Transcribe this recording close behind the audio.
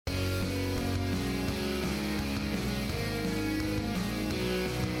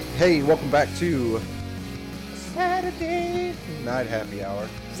Hey, welcome back to Saturday Night Happy Hour.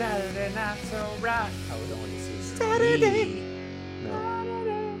 Saturday night so right. I would only see Saturday.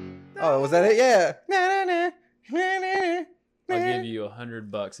 No. Oh, was that it? Yeah. I'll give you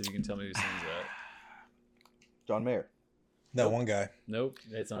 $100 if you can tell me who sings that. John Mayer. That one guy. Nope,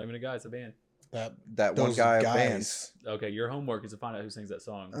 it's not even a guy. It's a band. That one Those guy of guys. bands. Okay, your homework is to find out who sings that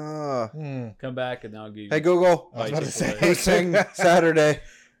song. Come back and I'll give you. Hey, Google. I was about to say. Who sang Saturday?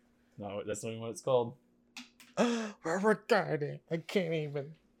 No, that's not even what it's called. We're retarded. I can't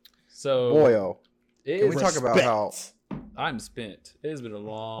even. So, Boyo. it Can is, we talk about how I'm spent. It has been a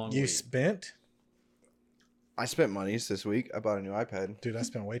long You week. spent? I spent monies this week. I bought a new iPad. Dude, I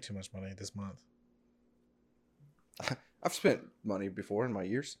spent way too much money this month. I've spent money before in my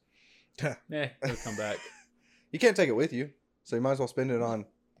years. It'll come back. You can't take it with you, so you might as well spend it on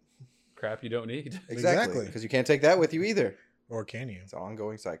Crap you don't need. exactly because you can't take that with you either. Or can you? It's an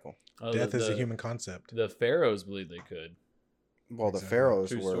ongoing cycle. Oh, Death is a human concept. The pharaohs believed they could. Well, the Exactly. pharaohs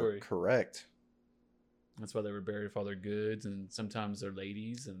True were story. correct. That's why they were buried with all their goods, and sometimes they're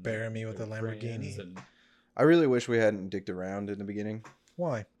ladies and Bury me with their a Lamborghini. friends and I really wish we hadn't dicked around in the beginning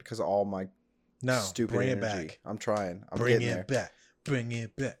Why? because of all my No. stupid bring energy. it back. I'm trying. I'm Bring getting it there. back. Bring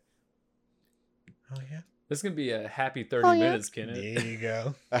it back. Oh, yeah? This is gonna be a happy 30 minutes, Kenneth. There you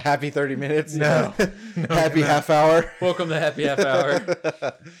go. A happy 30 minutes. No. No, happy no. half hour. Welcome to Happy Half Hour.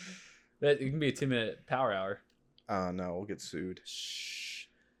 That it can be a 10-minute power hour. No, we'll get sued. Shh.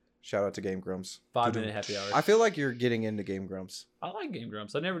 Shout out to Game Grumps. 5-minute happy hour. I feel like you're getting into Game Grumps. I like Game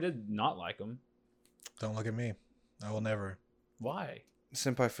Grumps. I never did not like them. Don't look at me. I will never. Why?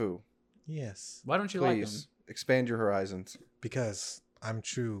 Senpai Fu, Why don't you like them? please expand your horizons. Because I'm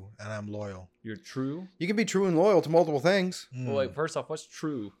true and I'm loyal. You're true. You can be true and loyal to multiple things. Well, wait. First off, what's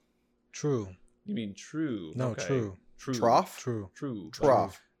true? True. You mean true? No, Okay. true. True. Trough? True. True.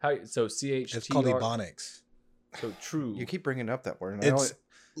 Trough. How? So CH. It's called Ebonics. So true. You keep bringing up that word. and I It's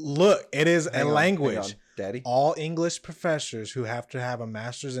look, it is only- hang a on, language. hang on, Daddy. All English professors who have to have a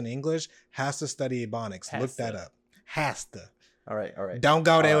master's in English has to study Ebonics. Has Look that to. up. Has to. All right, all right. Don't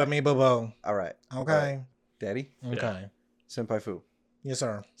go there All with me, boo boo. All right. Okay. All right. Daddy, Okay. Senpai Fu, Yes,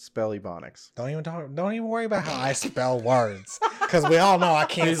 sir. spell Ebonics. Don't even worry about how I spell words, because we all know I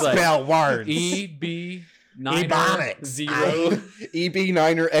can't He's like, spell words. EB Ebonics. 0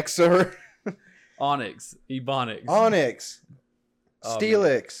 EB9er Xer. Onyx. Ebonics. Onyx. Oh, man.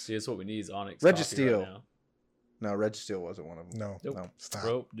 Steelix. See, that's what we need is Onyx. Registeel. Right now. No, Registeel wasn't one of them. No. Nope. No. Stop.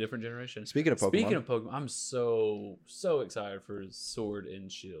 Bro, different generation. Speaking of Pokemon, Speaking of Pokemon, I'm so excited for Sword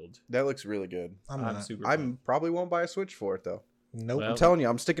and Shield. that looks really good. I'm I'm not. super. I pumped. probably won't buy a Switch for it though. Nope. Well, I'm telling you,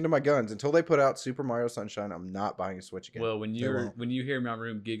 I'm sticking to my guns until they put out Super Mario Sunshine. I'm not buying a Switch again. Well, when won't. you hear my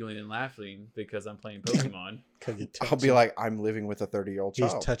room giggling and laughing because I'm playing Pokemon, 'Cause you're I'll be touching- like, I'm living with a 30-year-old he's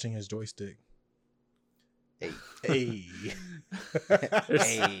child. touching his joystick. Hey. Hey.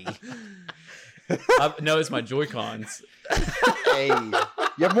 Hey. no, it's my Joy Cons. Hey.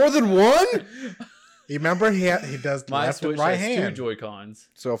 You have more than one? You remember he does My left Switch and right has hand. two Joy Cons.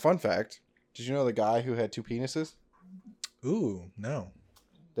 So, fun fact. Did you know the guy who had two penises? Ooh, no.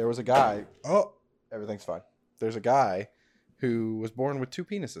 There was a guy. Oh, Everything's fine. There's a guy who was born with two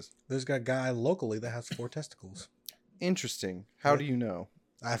penises. there's got a guy locally that has 4 testicles. Interesting. How do you know?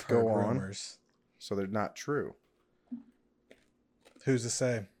 I've Go heard on. rumors. So they're not true. Who's to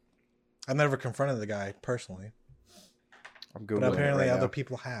say? I've never confronted the guy personally, I'm but Googling apparently it right other now.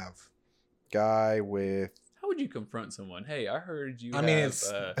 people have. Guy with How would you confront someone? Hey, I heard you I mean, have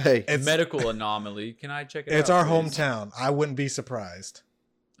it's- hey. a medical anomaly. Can I check it out? It's our please? hometown. I wouldn't be surprised.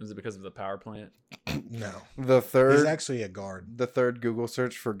 Is it because of the power plant? No, The he's third actually a guard. the third Google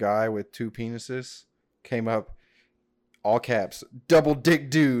search for guy with two penises came up all caps. Double dick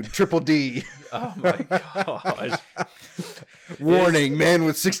dude, triple D. Oh my gosh. Warning, man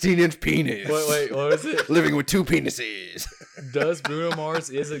with 16-inch penis. Wait, what was it? Living with two penises. Does Bruno Mars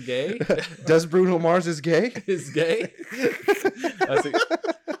is a gay? Does Bruno Mars is gay? Is gay? I think-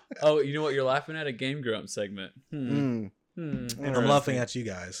 oh, you know what? You're laughing at a Game Grumps segment. Mm. I'm laughing at you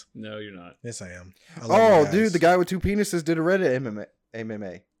guys. No, you're not. Yes, I am. I love Oh, you guys. dude, the guy with two penises did a Reddit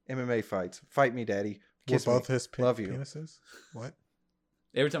MMA fights. Fight me, daddy. Were Kiss me. both his Love you. penises? What?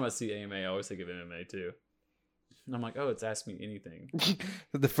 Every time I see AMA, I always think of MMA too. And I'm like, oh, it's Ask Me Anything.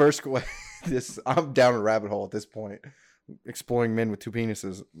 The first I'm down a rabbit hole at this point, exploring men with two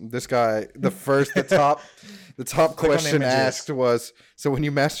penises. This guy, the top Click on question images. asked was, so when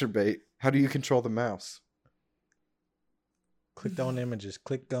you masturbate, how do you control the mouse? Click on images.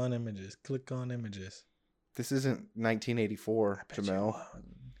 Click on images. Click on images. This isn't 1984, I bet you Jamel. won't.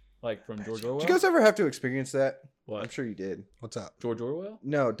 Like from George Did Orwell? you guys ever have to experience that? What? I'm sure you did. What's up? George Orwell?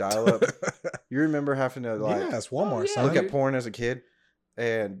 No, dial up. You remember having to like Yeah, it's Walmart. yeah, son. look dude. at porn as a kid,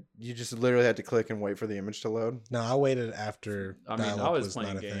 and you just literally had to click and wait for the image to load. No, I waited after. I mean, I dial-up was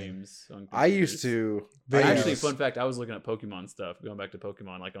playing not a thing. games. On I used computers. to. Videos. Actually, fun fact, I was looking at Pokemon stuff, going back to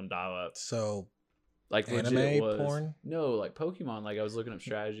Pokemon, like on dial-up. So Like Anime legit was. porn? No, like Pokemon. Like I was looking up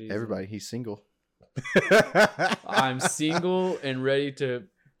strategies. and- Everybody, he's single. I'm single and ready to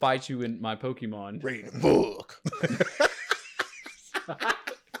fight you in my Pokemon. Ready to book.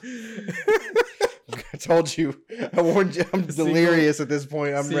 I told you. I warned you. I'm Single- delirious at this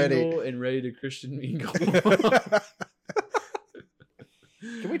point. I'm ready. Single and ready to Christian mingle. Can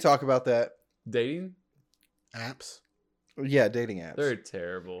we talk about that? Dating? apps. Yeah, dating apps. They're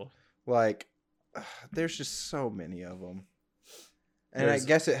terrible. Like, there's just so many of them. And There's- I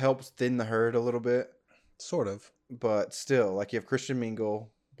guess it helps thin the herd a little bit. Sort of. But still, like you have Christian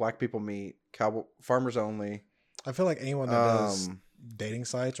Mingle, Black People Meet, Cowboy Farmers Only. I feel like anyone that does Um, dating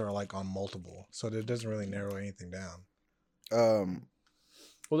sites are like on multiple, so it doesn't really narrow anything down.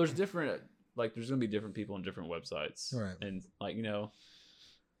 Well, there's different. Like, there's gonna be different people on different websites, Right. And like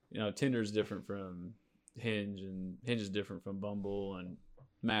Tinder's different from Hinge, and Hinge is different from Bumble, and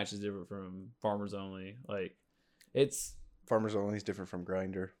Match is different from Farmers Only. Like, it's Farmers Only is different from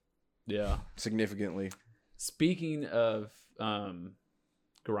Grinder yeah. significantly. Speaking of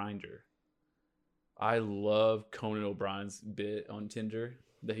Grinder, I love Conan O'Brien's bit on Tinder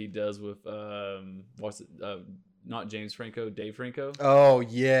that he does with not James Franco, Dave Franco. Oh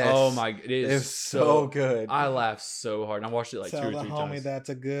yes. Oh my, it is It's so good. I laughed so hard. And I watched it like Tell 2 or the 3 homie times. that's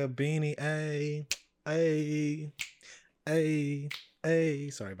a good beanie. Ay.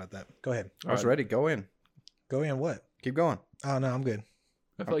 Sorry about that. Go ahead. I was Alright. ready. Go in. Go in. What? Keep going. Oh no, I'm good.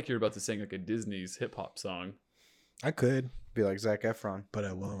 I feel like you're about to sing like a Disney's hip hop song. I could, Be like Zac Efron. but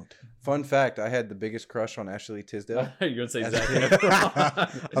I won't. Fun fact: I had the biggest crush on Ashley Tisdale. You're gonna say As Zac a kid. I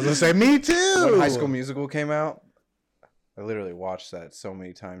Efron. was gonna say me too. When High School Musical came out, I literally watched that so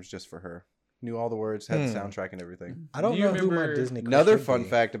many times just for her. Knew all the words, had the soundtrack and everything. I don't Do you know who my remember- Disney. crush Another would fun be.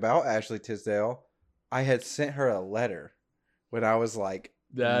 fact about Ashley Tisdale: I had sent her a letter when I was like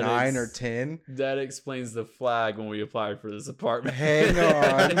That 9 or is- 10. That explains the flag when we applied for this apartment. Hang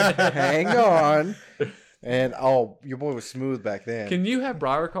on, hang on. And oh, your boy was smooth back then. Can you have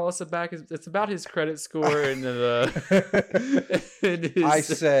Briar call us back? It's about his credit score and and his, I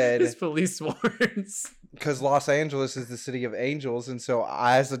said- his police warrants. Because Los Angeles is the city of angels, and so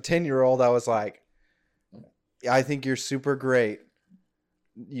I, as a 10-year-old, I was like, I think you're super great.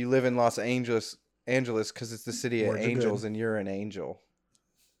 You live in Los Angeles because it's the city of Words are angels, good. and you're an angel.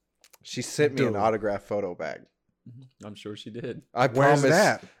 She sent me an Dude. autograph photo bag. I'm sure she did. I Where's promise.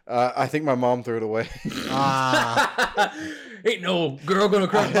 that? I think my mom threw it away. Ah, Ain't no girl gonna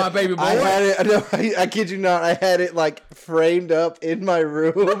crush my baby boy. I had it. No, I kid you not. I had it like framed up in my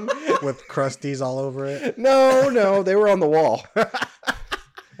room. with crusties all over it. No, they were on the wall.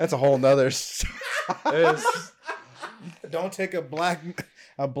 That's a whole nother. It's- Don't take a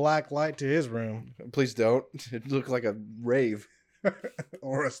black light to his room Please don't. It looked like a rave.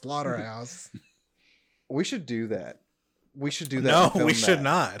 or a slaughterhouse. We should do that. We should do that. No, and film we should that.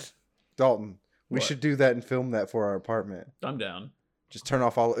 not. Dalton, we What? should do that and film that for our apartment. I'm down. Just turn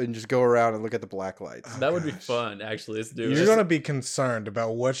off all and just go around and look at the black lights. Oh, That would be gosh. fun, actually. Let's do You're it. gonna be concerned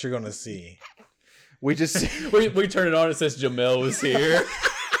about what you're gonna see. We just we turn it on. It says Jamel was here.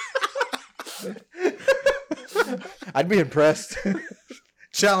 I'd be impressed.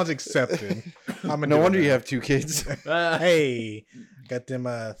 Challenge accepted. No wonder you have 2 kids. Hey, got them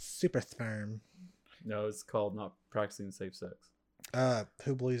super sperm. No, it's called not practicing safe sex.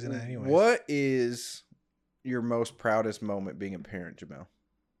 Who believes in that anyway? What is your most proudest moment being a parent, Jamel?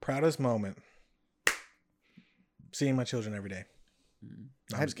 Proudest moment? Seeing my children every day.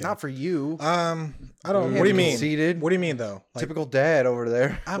 No, I'm just kidding. Not for you. I don't. You What do you haven't mean? conceded. What do you mean though? Like, Typical dad over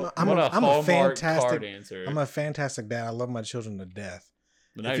there. I'm What a Hallmark fantastic. card answer. I'm a fantastic dad. I love my children to death.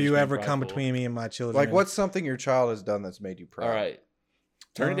 But now If you're you just ever being come prideful. between me and my children, Like, what's something your child has done that's made you proud? All right.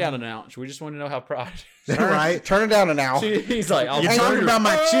 Turn it down a notch. We just want to know how proud. right? Turn it down an hour. He's like, I'll You're murder- talking about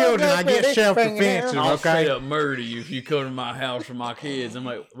my children. I get self-defensive. I'll straight Okay. up murder you if you come to my house for my kids. I'm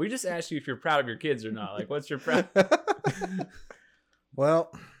like, we just asked you if you're proud of your kids or not. Like, what's your proud?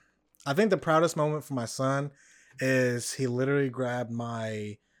 Well, I think the proudest moment for my son is he literally grabbed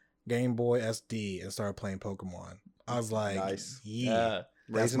my Game Boy SD and started playing Pokemon. I was like, Nice. yeah, that's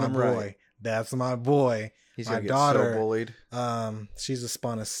Raising my them boy. right. That's my boy. He's My gonna get daughter- so bullied. She's a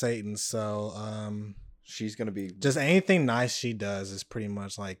spawn of Satan, so She's gonna be. just anything nice she does is pretty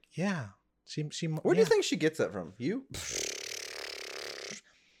much like, yeah. She Where do you think she gets that from? You?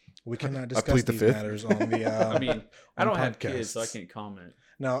 We cannot I discuss plead the these fifth. matters on the. I mean, I on don't have kids, so I podcasts. can't comment.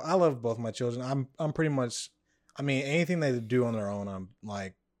 No, I love both my children. I'm pretty much. I mean, anything they do on their own, I'm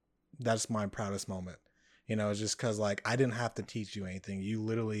like, that's my proudest moment. You know, it's just because like I didn't have to teach you anything. You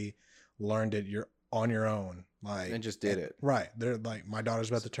literally learned it. You're on your own. Like And just did it. Right. They're like my daughter's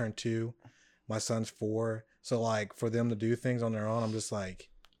about to turn 2, my son's 4. So like for them to do things on their own, I'm just like,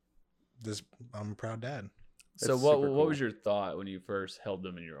 this. I'm a proud dad. So That's what super what cool. was your thought when you first held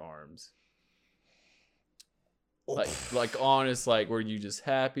them in your arms? Like honest, like were you just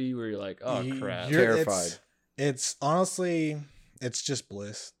happy? Were you like, oh crap? Terrified. It's honestly, it's just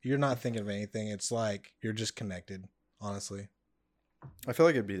bliss. You're not thinking of anything. It's like you're just connected. Honestly, I feel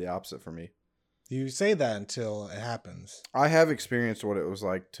like it'd be the opposite for me. you say that until it happens. I have experienced what it was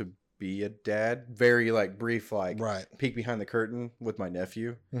like to be a dad. Very like brief, like Right. peek behind the curtain with my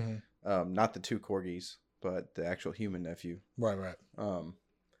nephew. Mm-hmm. Not the 2 corgis, but the actual human nephew. Right. Right.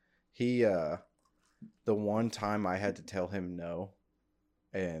 He the one time I had to tell him no,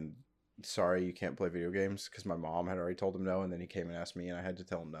 and sorry you can't play video games because my mom had already told him no, and then he came and asked me, and I had to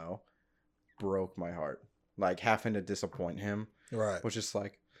tell him no. Broke my heart. Like having to disappoint him Right. was just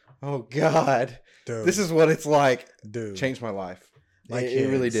like, oh God, Dude, this is what it's like. dude. Changed my life. My It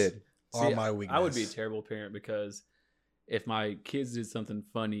really kids did. are See, my weakness. I would be a terrible parent because if my kids did something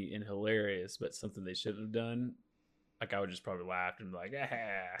funny and hilarious, but something they shouldn't have done, like I would just probably laugh and be like,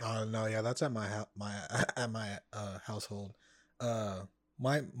 ah. No, yeah, that's at my household.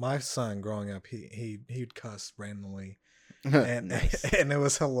 My son growing up, he'd cuss randomly, and Nice. and it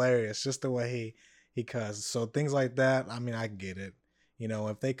was hilarious just the way he cussed. So things like that, I mean, I get it. You know,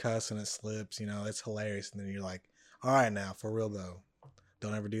 if they cuss and it slips, you know, it's hilarious, and then you're like, all right, now for real though,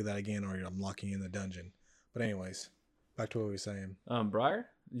 don't ever do that again, or I'm locking you in the dungeon. But anyways, back to what we were saying. Briar,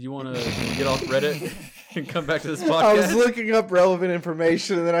 you want to get off Reddit and come back to this podcast? I was looking up relevant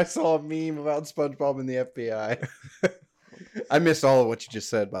information, and then I saw a meme about SpongeBob and the FBI. I missed all of what you just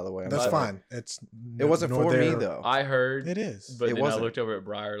said, by the way. I'm That's sorry. fine. It's It wasn't nor for me there- though. I heard, It is. but It then wasn't. I looked over at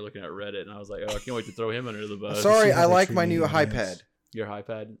Briar looking at Reddit, and I was like, oh, I can't wait to throw him under the bus. Sorry, see how I they like treat my me new in iPad advance. Your iPad?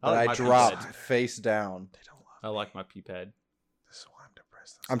 that I like my dropped P-pad. face down. They don't love I like my P-pad. This is why I'm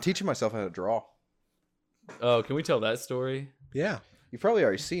depressed. I'm teaching myself how to draw. Oh, can we tell that story? Yeah. You've probably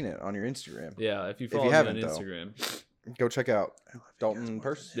already seen it on your Instagram. Yeah, if you you follow me haven't, on though. Instagram. Go check out I love you guys Dalton more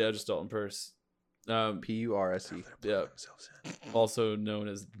Purse. than Yeah, just Dalton Purse. P-U-R-S-E. they're Yeah. putting themselves in. Also known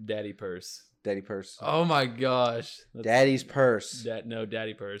as Daddy Purse. Daddy Purse. Oh my gosh. Daddy's Purse.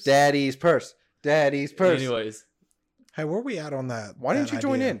 Daddy Purse. Daddy's Purse. Daddy's Purse. Anyways, Hey, where we at on that? Why didn't that you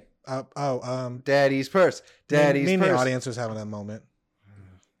join idea? in? Daddy's Purse. Daddy's me and the Purse. audience was having that moment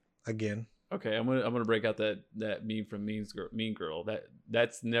again. okay, I'm gonna break out that meme from Mean Girl.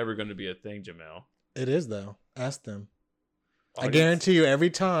 That's never gonna be a thing, Jamel. It is though. Ask them. I Audience- guarantee you, every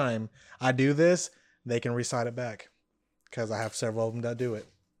time I do this, they can recite it back because I have several of them that do it.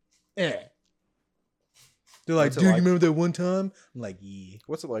 Yeah. They're like, What's it dude, you like? remember that one time? I'm like, yeah.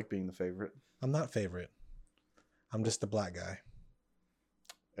 What's it like being the favorite? I'm not favorite. I'm just the black guy.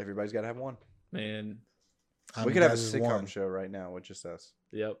 Everybody's got to have one. Man. I'm We could have a guys' sitcom one. show right now with just us.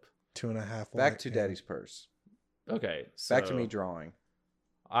 Yep. 2.5. Back white to and- Daddy's Purse. Okay. So Back to me drawing.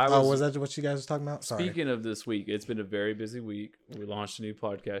 Was that what you guys were talking about? Sorry. Speaking of this week, it's been a very busy week. We launched a new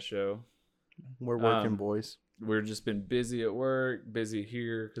podcast show. We're working, Um, boys. We've just been busy at work, busy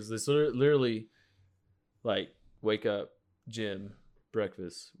here, because this literally, like, wake up, gym,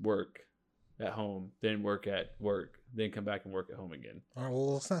 breakfast, work at home, then work at work, then come back and work at home again. All right,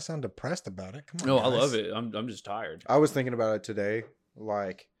 well, let's not sound depressed about it. Come on. No, I guys. love it. I'm just tired. I was thinking about it today.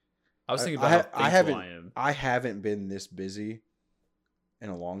 Like, I was thinking I about how thankful haven't- I am. I haven't been this busy in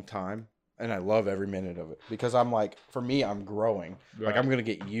a long time. And I love every minute of it because I'm like, for me, I'm growing. Like, I'm going to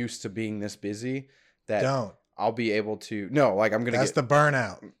get used to being this busy that Don't. I'll be able to. No, like, I'm going to That's get. the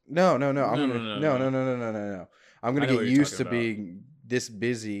burnout. No. I'm No, gonna, no, no. no. I'm gonna I know get what you're used to talking about. being this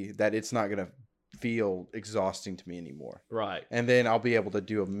busy that it's not gonna feel exhausting to me anymore. Right. And then I'll be able to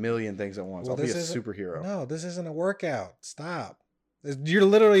do a million things at once. Well, I'll be a this isn't- superhero. No, this isn't a workout. Stop. You're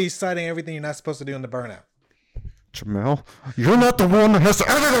literally citing everything you're not supposed to do in the burnout. Jamel, you're not the one that has to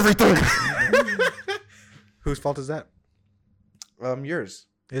edit everything. Whose fault is that? Yours.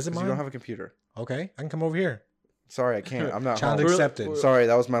 Is it 'Cause mine? you don't have a computer. Okay, I can come over here. Sorry, I can't. I'm not Challenge home. accepted. Sorry,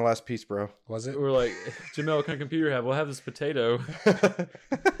 that was my last piece, bro. Was it? We're like, Jamel, what kind of computer you have? We'll have this potato.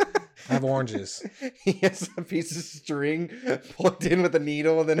 I have oranges. He has a piece of string plugged in with a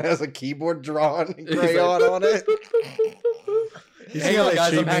needle and then has a keyboard drawn in He's crayon like, on it. You Hang see how on, they guys,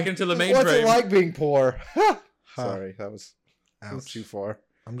 treat I'm me? hacking into the What's it mainframe. like being poor? Huh. Sorry, that was Ouch. too far.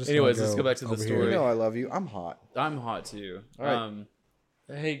 I'm just Anyways, gonna let's go back to the over story. You know I love you. I'm hot. I'm hot too. All right.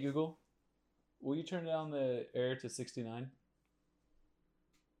 Hey Google, will you turn down the air to 69?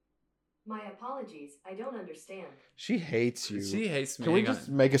 My apologies, I don't understand. She hates you. She hates me. Can we Hang just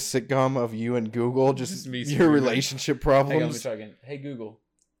on. make a sitcom of you and Google? Just me your screaming. relationship Hang on, let me problems. try again. Hey Google,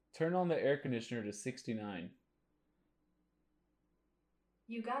 turn on the air conditioner to 69.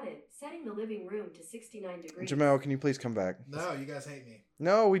 You got it. Setting the living room to 69 degrees. Jamel, can you please come back? No, you guys hate me.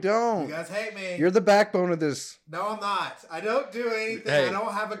 No, we don't. You guys hate me. You're the backbone of this. No, I'm not. I don't do anything. Hey, I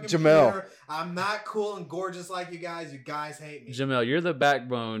don't have a computer. Jamel. I'm not cool and gorgeous like you guys. You guys hate me. Jamel, you're the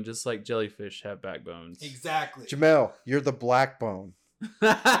backbone, just like jellyfish have backbones. Exactly. Jamel, you're the black bone. Hey,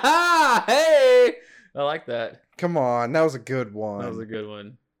 I like that. Come on, that was a good one. That was a good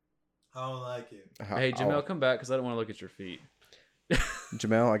one. I don't like it. Hey, Jamel, come back because I don't want to look at your feet.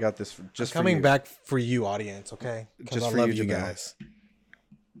 Jamel, I got this just Coming for you. back for you, audience, okay? Because Just I for love you, you Jamel. guys.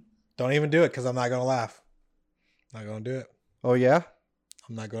 Don't even do it because I'm not going to laugh. Not going to do it. Oh yeah?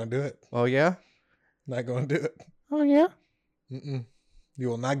 I'm not going to do it. Oh yeah? Not going to do it. Oh yeah? Mm-mm. You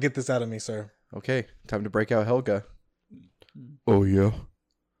will not get this out of me, sir. Okay, time to break out Helga. Oh yeah?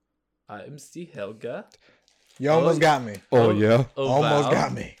 I'm Steve Helga. You almost yeah. got me. Oh yeah? Oh, Almost wow.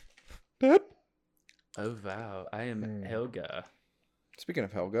 got me. Oh, wow. I am Helga. Speaking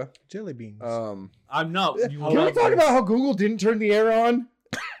of Helga, Jelly beans. I'm not. can we talk about how Google didn't turn the air on?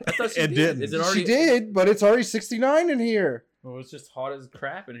 I thought she It did. didn't. Is it already? She did, but it's already 69 in here. Well, it's just hot as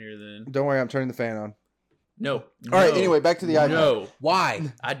crap in here then. Don't worry, I'm turning the fan on. No. All right, no, anyway, back to the iPad. No. Why?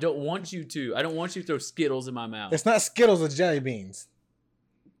 I don't want you to. I don't want you to throw Skittles in my mouth. It's not Skittles, it's jelly beans.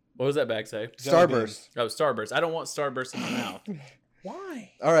 What was that bag say? Jelly Starburst. Oh, Starburst. I don't want Starburst in my mouth.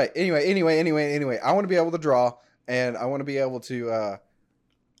 Why? All right. Anyway. I want to be able to draw, and I want to be able to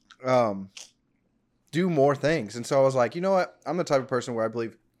do more things. And so I was like, you know what? I'm the type of person where I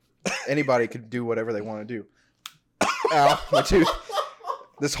believe anybody could do whatever they want to do. Ow, my tooth.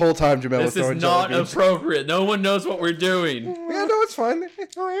 This whole time, Jamel was This throwing is not jelly beans. appropriate. No one knows what we're doing. Yeah, no, it's fine.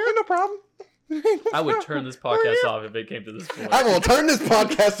 Oh, yeah, no problem. I would turn this podcast off if it came to this point. I will turn this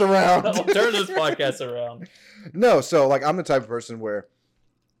podcast around. I will turn this podcast around. No, so like I'm the type of person where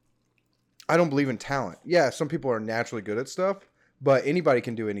I don't believe in talent. Yeah, some people are naturally good at stuff, but anybody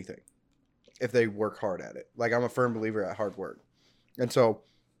can do anything if they work hard at it. Like I'm a firm believer at hard work. And so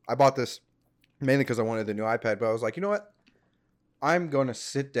I bought this mainly because I wanted the new iPad, but I was like, you know what? I'm going to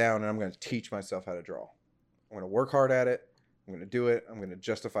sit down and I'm going to teach myself how to draw. I'm going to work hard at it. I'm going to do it. I'm going to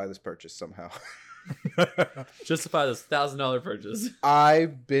justify this purchase somehow. Justify this $1,000 purchase.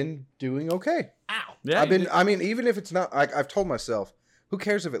 I've been doing okay. Ow. Yeah. I mean, even if it's not, like, I've told myself, who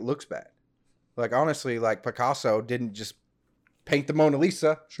cares if it looks bad? Like, honestly, like, Picasso didn't just paint the Mona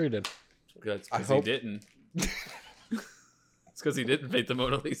Lisa. Sure you did. That's I because he hope- didn't. It's because he didn't paint the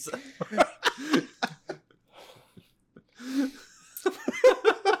Mona Lisa.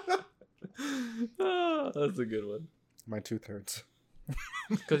 Oh, that's a good one. My tooth hurts.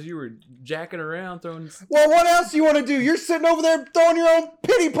 Because you were jacking around throwing. Well, what else do you want to do? You're sitting over there throwing your own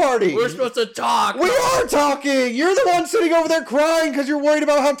pity party. We're supposed to talk. We are talking. You're the one sitting over there crying because you're worried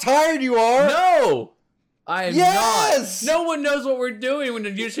about how tired you are. No, I am Yes! not. No one knows what we're doing when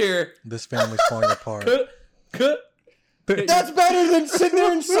you just hear. This family's falling apart. Cut. That's better than sitting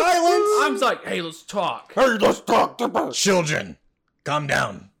there in silence. I'm like, hey, let's talk. Hey, let's talk about. Children, calm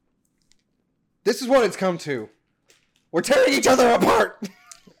down. This is what it's come to. We're tearing each other apart.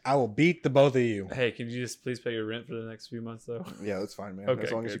 I will beat the both of you. Hey, can you just please pay your rent for the next few months, though? Yeah, that's fine, man. Okay,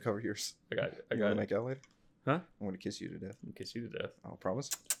 as long as good. you cover yours. I got it. I You got want to it. make out later? Huh? I'm going to kiss you to death. I'll kiss you to death. I'll promise.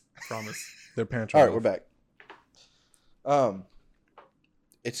 Promise. Their parents. All right, we're back.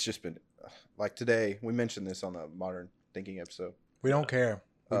 It's just been like today. We mentioned this on the Modern Thinking episode. We don't care.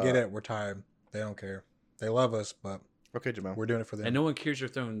 We get Uh, it. We're tired. They don't care. They love us, but Okay, Jamal. we're doing it for them. And no one cares you're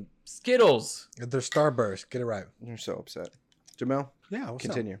throwing Skittles. They're Starburst. Get it right. You're so upset. Jamal, Yeah. What's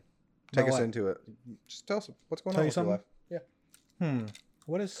continue. Up? Take No, us what? into it. Just tell us what's going Tell on you with your something? life. Yeah.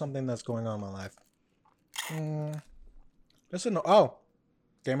 What is something that's going on in my life?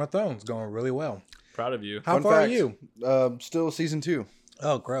 Game of Thrones going really well. Proud of you. How Fun far fact, are you? Still season 2.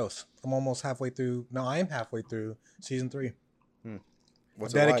 Oh, gross. I'm almost halfway through. No, I am halfway through season 3.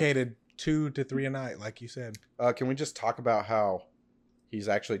 What's it like? Dedicated 2 to 3 a night, like you said. Can we just talk about how he's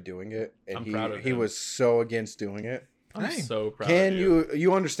actually doing it? And I'm proud of he him. was so against doing it. I'm Hey. so proud Can of you.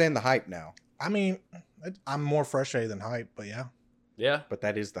 you understand the hype now? I mean, I'm more frustrated than hype, but yeah. Yeah. But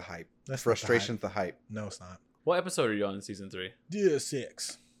that is the hype. That's not the Frustration's the hype. No, it's not. What episode are you on in season 3? Yeah,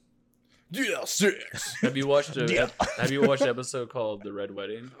 6. Yeah, 6. Have you watched Yeah. Have you watched an episode called The Red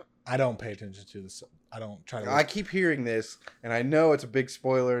Wedding? I don't pay attention to this. I don't try to. I keep hearing this, and I know it's a big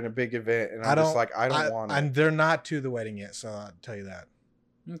spoiler and a big event, and I'm just like, I don't want it. And they're not to the wedding yet, so I'll tell you that.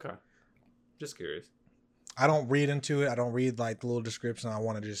 Okay. Just curious. I don't read into it. I don't read like the little description. I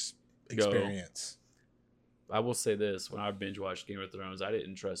want to just experience. I will say this: when I binge watched Game of Thrones, I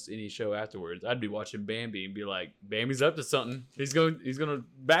didn't trust any show afterwards. I'd be watching Bambi and be like, "Bambi's up to something. He's gonna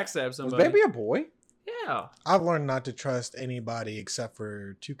backstab Was somebody." Bambi a boy? Yeah. I've learned not to trust anybody except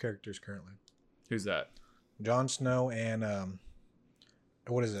for 2 characters currently: Who's that? Jon Snow and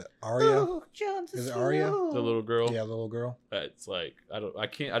what is it? Arya? Is it Arya? The little girl. Yeah, the little girl. It's like I don't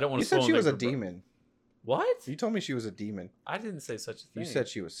want to. You said she was a demon. What? You told me she was a demon. I didn't say such a thing. You said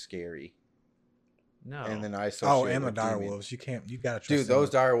she was scary. no. And then I Oh, and the direwolves. You gotta trust Dude, them.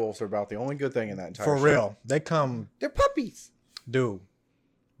 those direwolves are about the only good thing in that entire for show. real. They come, They're puppies. dude,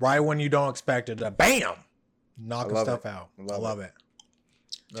 right when you don't expect it. Bam, knocking love stuff it. out. I Love love it.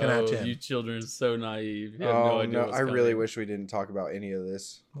 it. 10 out of Oh, 10. you children are so naive. You have Oh no idea no, what's I really coming. wish we didn't talk about any of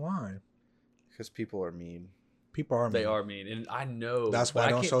this Why? because people are mean. People are. They mean. are mean, and I know. That's but why I I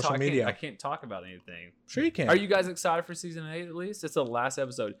don't can't social talk- media. I can't talk about anything. Sure, you can. Are you guys excited for season 8 at least? It's the last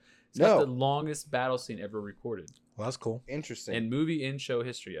episode. It's No. got the longest battle scene ever recorded Well, that's cool. Interesting. in movie and show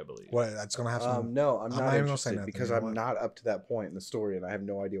history, I believe. What? That's gonna have some. No, I'm I'm not not even gonna interested say nothing, because you know I'm what? not up to that point in the story and I have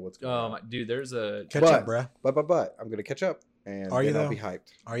no idea what's going on. Dude, there's a Catch but- up, bruh. But I'm gonna catch up and Are you then I'll though? be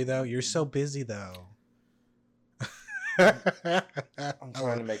hyped. Are you though? You're so busy though. I'm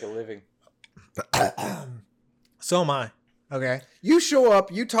trying to make a living. So am I. Okay. You show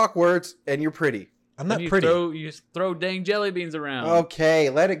up, you talk words, and you're pretty. I'm not and pretty. you throw dang jelly beans around. Okay,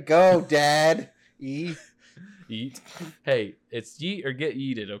 let it go, Dad. E. Eat. Hey, it's yeet or get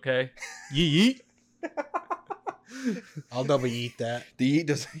yeeted, okay? Yeet. I'll double eat that. The eat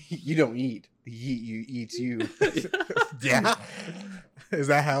does you don't eat. The eat you eats you. Yeah. Is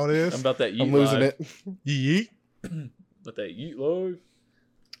that how it is? I'm about that yeet. I'm losing live. it. Yeet. About that yeet live.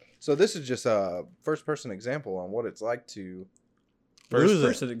 So this is just a first person example on what it's like to First Lose it.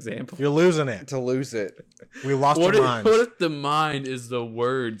 person example. You're losing it. lose it. We lost What our if, minds. what if the mind is the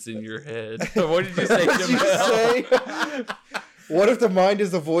words in your head? What did you say, What did you Jamel? say? What if the mind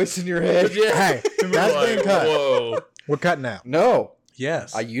is the voice in your head? Yeah. Hey, We're that's like, being cut. Whoa. We're cutting out. No,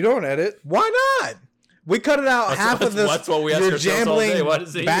 Yes. you don't edit. Why not? We cut it out half of this. That's what we ask your ourselves all day. jambling, Why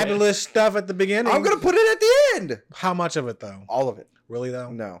does he fabulous stuff at the beginning. I'm gonna put it at the end. How much of it though? All of it. Really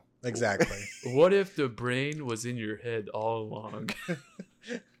though? No. Exactly. What if the brain was in your head all along?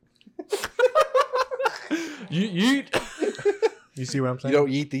 you You see what I'm You saying? don't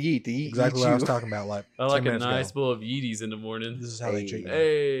eat the eat. The eat exactly eats what I was you. talking about. Like I like 10 a minutes nice ago. bowl of Yeeties in the morning. This is how they treat me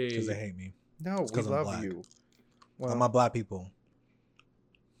Hey. because they hate me. No, It's we 'cause I'm love black. you. All my black people.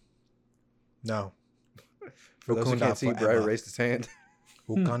 No. For those who Wakanda can't see, Brian forever. raised his hand.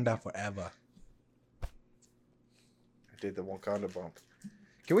 Wakanda forever. I did the Wakanda bump.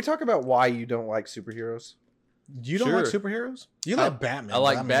 Can we talk about why you don't like superheroes? You don't like Sure. superheroes? You I- like Batman. I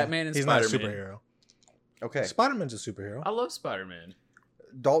like but Batman and he's not a Spider-Man. superhero. Okay. Spider-Man's a superhero. I love Spider-Man.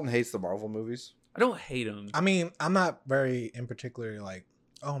 Dalton hates the Marvel movies. I don't hate him. I mean, I'm not very in particular like,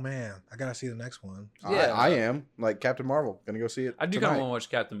 oh man, I gotta see the next one. Yeah. I am. Like Captain Marvel. Gonna go see it I do kind tonight. of want to watch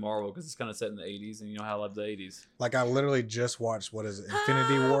Captain Marvel because it's kind of set in the 80s, and you know how I love the 80s. Like I literally just watched what is it,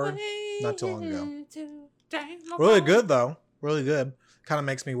 Infinity War, not too long ago. Really good though, really good. Kind of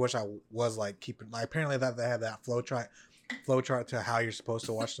makes me wish I was like keeping. Like apparently that they have that flow chart to how you're supposed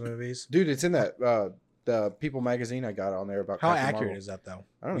to watch the movies. Dude, it's in that the People magazine I got on there about How Captain accurate Marvel. is that though?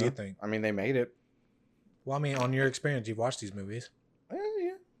 I don't What do know. you think? I mean, they made it. Well, I mean, on your experience, you've watched these movies.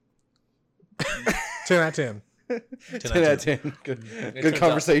 Yeah. 10 out of 10. 10 out of 10. Good, turns good out-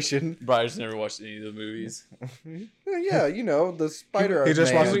 conversation. Brian's never watched any of the movies. Yeah, you know, the spider. He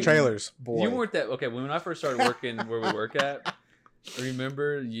just man watched the trailers. Boy. You weren't that okay when I first started working where we work at.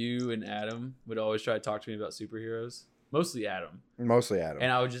 Remember, you and Adam would always try to talk to me about superheroes. Mostly Adam. Mostly Adam.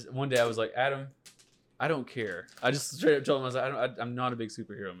 And I would just one day I was like, Adam, I don't care. I just straight up told him I was like, I'm not a big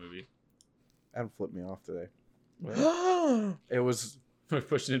superhero movie. Adam flipped me off today. You It was. We're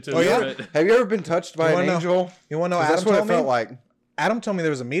pushing him to Oh, the yeah? limit. Have you ever been touched by You an wanna know- angel? want to know 'Cause what that's Adam what it told me? felt like. Adam told me there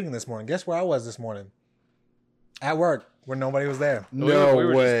was a meeting this morning. Guess where I was this morning? At work, where nobody was there. No we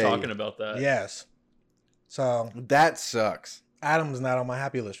were way. just talking about that. Yes. So That sucks. Adam's not on my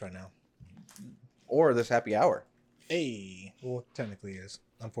happy list right now. Or this happy hour. Hey, well, technically is,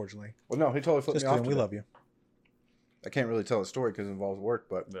 unfortunately. Well, no, he totally flipped Just me off. kidding. We today. love you. I can't really tell a story because it involves work,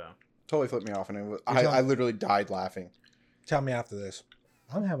 but Yeah. totally flipped me off, and it was, You're telling- I literally died laughing. Tell me after this.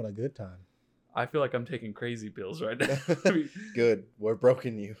 I'm having a good time. I feel like I'm taking crazy pills right now. Good. We're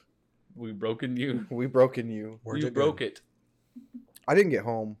broken you. We broken you. We broken you. Words You are good. broke it. I didn't get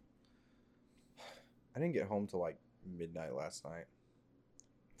home. I didn't get home till like midnight last night.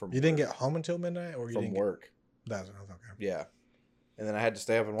 From You didn't work. get home until midnight, or you from didn't work. Get, that's okay. Yeah. And then I had to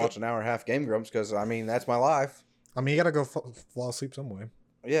stay up and watch an hour and a half Game Grumps because, I mean, that's my life. I mean, you gotta go fall asleep some way.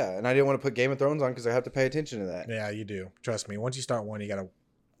 Yeah, and I didn't want to put Game of Thrones on because I have to pay attention to that. Yeah, you do. Trust me. Once you start one, you gotta.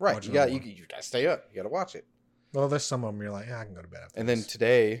 Right, watch you got another you, one. you got to stay up. You got to watch it. Well, there's some of them you're like, yeah, I can go to bed after And then this.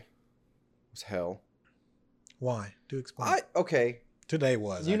 today was hell. Why? Do explain. Okay, Today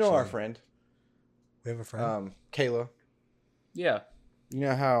was. you know our actually. friend, We have a friend. Kayla. Yeah. You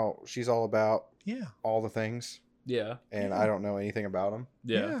know how she's all about Yeah. all the things, Yeah. and Yeah. I don't know anything about them.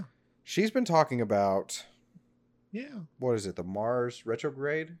 Yeah. She's been talking about Yeah. what is it, the Mars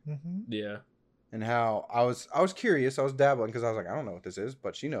retrograde, Mm-hmm. Yeah. and how I was curious. I was dabbling because I was like, I don't know what this is,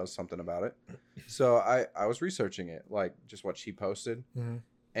 but she knows something about it. So I was researching it, like just what she posted, Mm-hmm.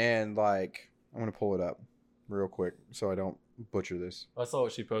 and like I'm gonna pull it up real quick so I don't butcher this. I saw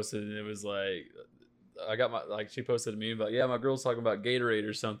what she posted, and it was like, I got my, like, she posted to me about, yeah, my girl's talking about Gatorade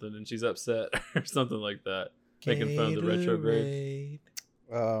or something, and she's upset or something like that. Making fun of the retrograde.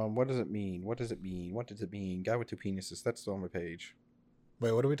 What does it mean? What does it mean? What does it mean? Guy with two penises. That's on my page.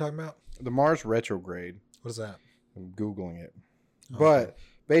 Wait, what are we talking about? The Mars retrograde. What is that? I'm Googling it. Okay. But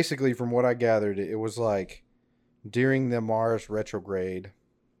basically, from what I gathered, it was like during the Mars retrograde,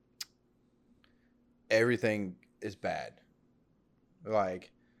 everything is bad.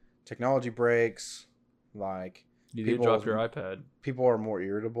 Like technology breaks, like You did People- drop your iPad. people are more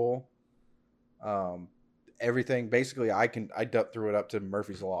irritable. Everything basically, I threw it up to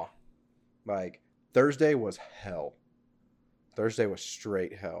Murphy's Law. Like Thursday was hell. Thursday was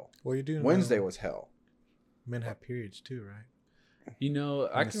straight hell. Well, you do. Wednesday know was hell. Men have periods too, right? You know,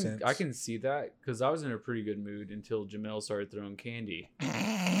 In a sense. I can see that because I was in a pretty good mood until Jamel started throwing candy,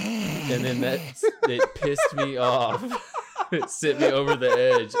 and then it pissed me off. It sent me over the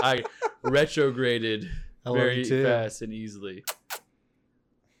edge. I retrograded I love very you too. fast and easily.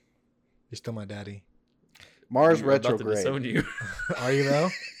 You're still my daddy. Mars I'm about to retrograde. disown you. Are you though?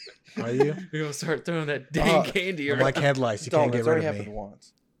 Are you? You're gonna start throwing that dang candy I'm around. like headlights. You Don't. can't get It's rid already of happened me.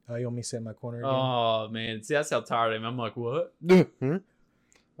 once. Oh, you want me to sit in my corner again? Oh man, see that's how tired I am. I'm like, what?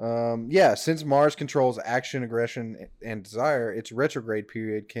 Yeah, since Mars controls action, aggression, and desire, its retrograde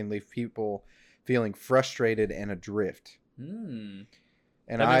period can leave people feeling frustrated and adrift. Hmm.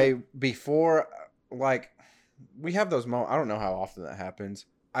 And I mean- before, like, we have those moments. I don't know how often that happens.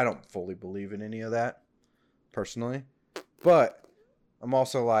 I don't fully believe in any of that, personally. But I'm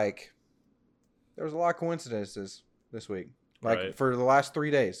also like, there was a lot of coincidences this week. Like, Right. for the last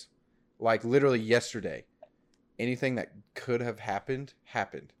 3 days. Like, literally yesterday. Anything that could have happened,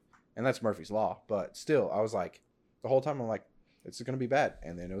 happened. And that's Murphy's Law. But still, I was like, the whole time I'm like, it's going to be bad.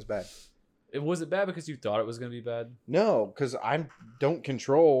 And then it was bad. Was it bad because you thought it was gonna be bad? No, because I don't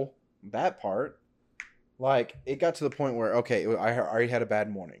control that part. Like, it got to the point where, okay, I already had a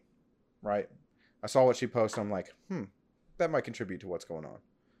bad morning, right? I saw what she posted. I'm like, that might contribute to what's going on.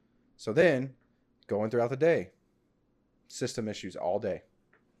 So then, going throughout the day, system issues all day.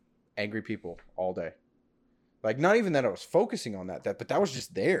 Angry people all day. Like, not even that I was focusing on that, but that was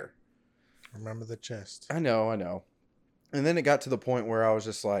just there. Remember the chest. I know. And then it got to the point where I was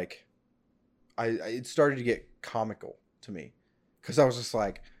just like, it started to get comical to me. Because I was just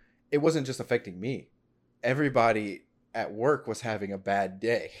like, it wasn't just affecting me. Everybody at work was having a bad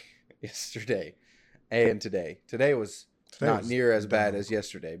day yesterday and today. Today was not near as bad as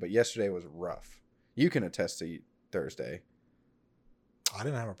yesterday, but yesterday was rough. You can attest to Thursday. I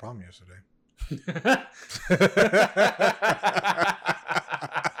didn't have a problem yesterday.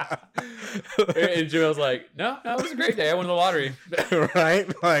 And Joel's like, no, it was a great day. I won the lottery. Right?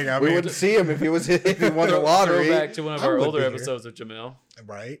 Like, I We mean, wouldn't see him if he won the Throw lottery. back to one of I our would older be here. episodes of Jamel.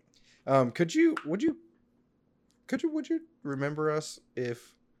 right? Would you remember us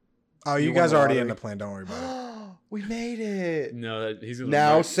if Oh, You you won guys the are already in lottery. the plan. Don't worry about it. we made it? No, he's gonna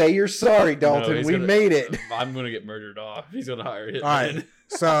Now mur- say you're sorry, Dalton. he's we gonna- made it. I'm gonna get murdered off. He's gonna hire it. All right.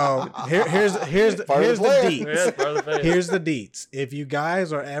 So here's Part of the the plan. Yeah, deets. part of the plan. Here's the deets. If you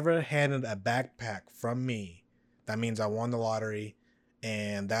guys are ever handed a backpack from me, that means I won the lottery,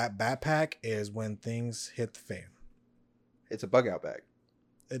 and that backpack is when things hit the fan. It's a bug out bag.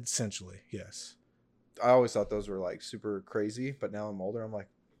 Essentially, yes. I always thought those were like super crazy, but now I'm older. I'm like,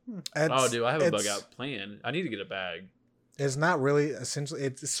 Oh, dude, I have a bug it's- out plan. I need to get a bag. It's not really essentially.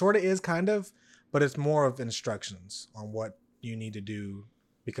 It sort of is, kind of, but it's more of instructions on what you need to do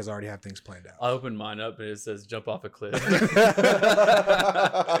because I already have things planned out. I opened mine up and it says jump off a cliff.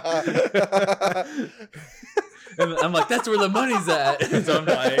 And I'm like, that's where the money's at. So I'm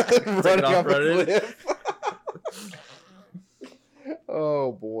like, running off a running. cliff.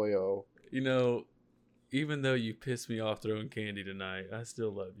 Oh boy, oh. You know, even though you pissed me off throwing candy tonight, I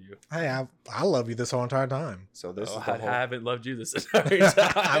still love you. Hey, I love you this whole entire time. So this Oh, is the I whole haven't loved you this entire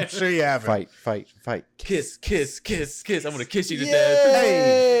time. I'm sure you haven't. fight. Kiss, kiss, kiss, kiss. I'm gonna kiss you to Yay! death.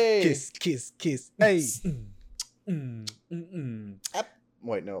 Hey! Kiss. Hey.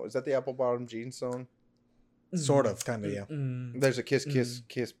 Wait, no, is that the Apple Bottom Jeans song? Sort of, kind of, yeah. There's a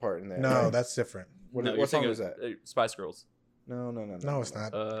kiss part in there. No, right? that's different. What song is that? Spice Girls. No. No, it's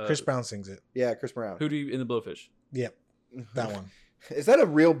not. Uh, Chris Brown sings it. Yeah, Chris Brown. Hootie and the Blowfish. Yep, that one. Is that a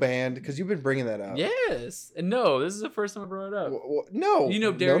real band? Because you've been bringing that up. Yes. And no, this is the first time I brought it up. No. You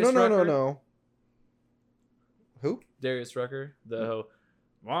know Darius no. Rucker? Who? Darius Rucker, the whole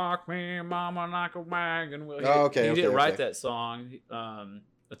 "Walk Me, Mama, Like a Wagon Wheel." Oh, okay, He okay, didn't write okay. that song.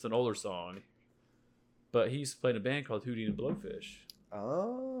 It's an older song, but he used to play in a band called Hootie and the Blowfish.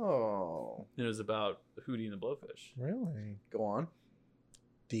 Oh. And it was about Hootie and the Blowfish. Really? Go on.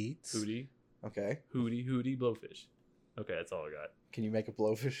 Deets. Hootie, Okay. Hootie, Blowfish. Okay, that's all I got. Can you make a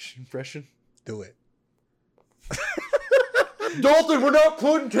blowfish impression? Do it. Dalton, we're not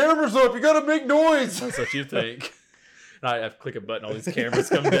putting cameras up. You gotta make noise. That's what you think. And I have to click a button, all these cameras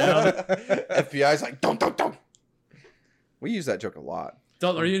come down. FBI's like, don't. We use that joke a lot.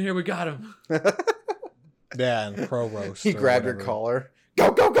 Dalton, are you in here? We got him. Yeah, and pro roast. He or grabbed your whatever. collar.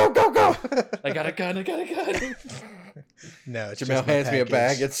 Go. I got a gun. No, it's Jamel just my hands me a bag.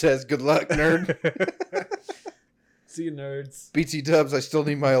 package. It says, good luck, nerd. See you, nerds. BT Dubs, I still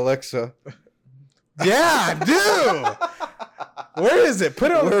need my Alexa. Yeah, I do. Where is it?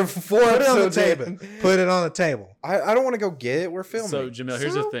 Put it on, We're put it on the episodes table. in. Put it on the table. I don't want to go get it. We're filming. So, Jamel,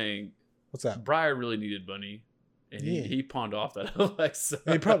 here's the thing. What's that? Briar really needed Bunny, and Yeah. he pawned off that Alexa.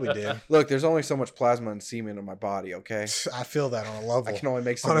 He probably did. Look, there's only so much plasma and semen in my body, okay? I feel that on a level. I can only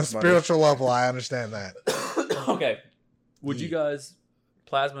make so On a much money. spiritual level, I understand that. Okay. Would you Yeah. guys,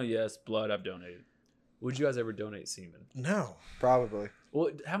 plasma, yes, blood, I've donated. Would you guys ever donate semen? No, Probably. Well,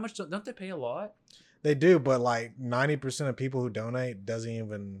 how much, don't they pay a lot? they do, but like 90% of people who donate doesn't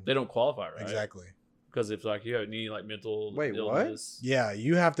even They don't qualify, right? exactly. Because if like you need like mental Wait, what? illness, Yeah,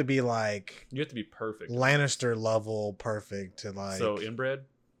 you have to be like you have to be perfect. Lannister level perfect to like. So inbred.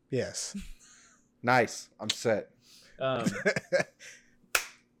 yes. Nice. I'm set.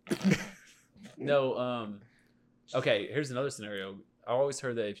 No. Okay. Here's another scenario. I always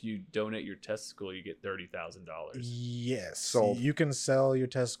heard that if you donate your testicle, you get $30,000. Yes. Sold. You can sell your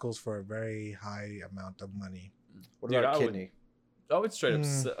testicles for a very high amount of money. What Dude, about I a would- kidney? I would straight up.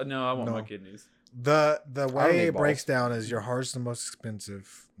 Mm, No, I want no. my kidneys. The don't way need it breaks balls. down is your heart's the most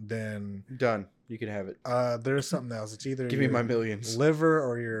expensive. Then Done. You can have it. there's something else. It's either Give me your my millions. liver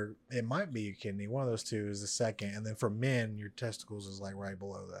or your. It might be your kidney. One of those two is the second, and then for men, your testicles is like right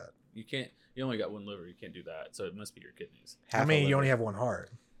below that. You can't. You only got one liver. You can't do that. So it must be your kidneys. Half I a mean, you liver. only have one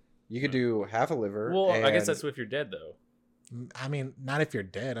heart. You could do half a liver. Well, I guess and- that's if you're dead though. I mean, not if you're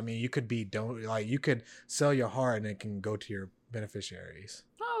dead. I mean, you could be don't like you could sell your heart and it can go to your beneficiaries.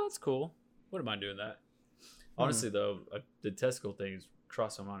 Oh, that's cool. Wouldn't mind doing that. Honestly, though, the testicle thing's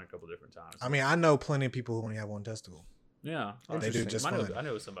crossed my mind a couple different times. I mean, I know plenty of people who only have one testicle. yeah, They do just I know, fine. I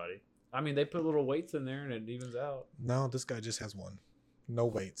know somebody. I mean, they put little weights in there and it evens out. No, this guy just has one. No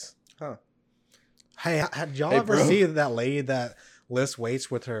weights. Huh. Hey, had y'all Hey, ever bro. see that lady that lifts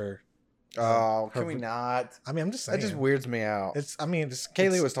weights with her? Oh, her- can we not? I mean, I'm just saying. That just weirds me out. It's. I mean, it's. Kaylee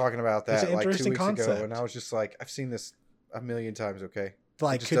it's- was talking about it's that an like 2 interesting weeks ago, concept. and I was just like, I've seen this a million times. Okay.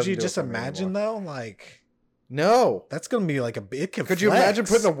 like. just Could doesn't you do it just for me imagine though? Like No. that's gonna be like a. It can. Could you imagine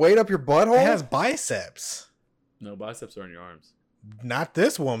flex. putting a weight up your butthole? It has biceps. No, biceps are in your arms. Not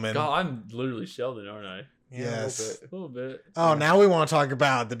this woman. God, I'm literally Sheldon, aren't I? Yeah, Yes. A little bit. Oh, now we want to talk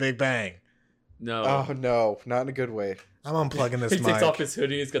about the Big Bang. No. Oh no, not in a good way. I'm unplugging this he mic. takes off his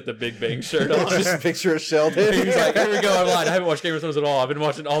hoodie. He's got the Big Bang shirt on. Just a picture of Sheldon. He's like, here we go. I'm lying. I haven't watched Game of Thrones at all. I've been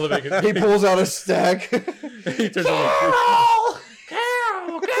watching all the Big Bang. He pulls out a stack. He turns on.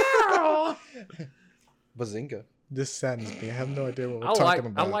 Carol. Bazinga. This saddens me. I have no idea what we're I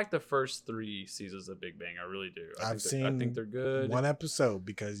talking like about. the first 3 seasons of Big Bang. I really do. I I've think they're good. one episode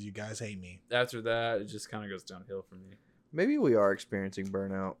because you guys hate me. After that, it just kind of goes downhill for me. Maybe we are experiencing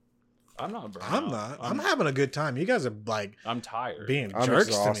burnout. I'm not burnt I'm out. not. I'm having a good time. You guys are like I'm tired. being I'm jerks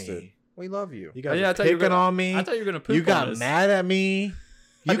to exhausted. me. We love you. You guys Yeah, I are thought you were picking gonna- on me. I thought you were gonna poop You got on us. mad at me.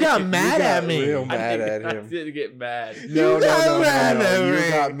 I You got didn't- mad you at got me. real I mad didn't- at him. I didn't get mad. No, You got no, no, mad no, at no. me. You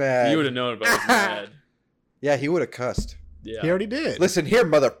got mad. You would have known if I was mad. Yeah, he would have cussed. Yeah. He already did. Listen here,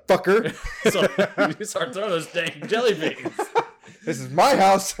 motherfucker. So you start throwing those dang jelly beans. This is my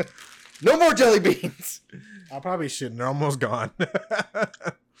house. No more jelly beans. I probably shouldn't. They're almost gone.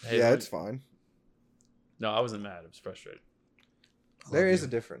 Hey, Yeah, look- it's fine. No, I wasn't mad. I was frustrated. There is a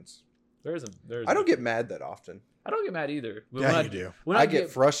difference. There's I don't get mad that often. I don't get mad either. But Yeah, when you do. When I get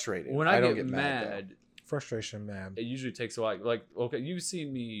frustrated. When I don't get mad, though. Frustration, man. it usually takes a while. Like, okay, you've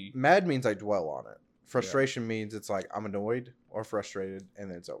seen me. Mad means I dwell on it. Frustration means it's like I'm annoyed or frustrated, and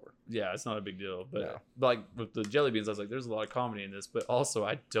then it's over. Yeah, it's not a big deal. But No. like with the jelly beans, I was like, there's a lot of comedy in this. But also,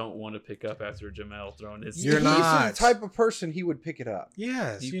 I don't want to pick up after Jamel throwing his. You're He's not. the type of person he would pick it up.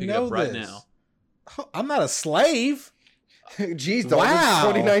 Yes, You you pick it know up right this. now. Oh, I'm not a slave. Jeez, dog, Wow. it's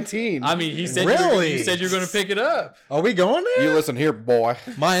 2019. I mean, he said Really? you said you're going to pick it up. Are we going there? you listen here, boy.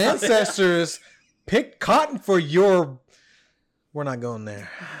 My ancestors picked cotton for your. We're not going there.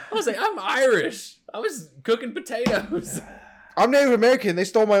 I was like, I'm Irish. I was cooking potatoes. I'm Native American. They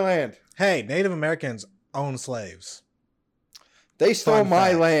stole my land. Hey, Native Americans own slaves. They stole Fun my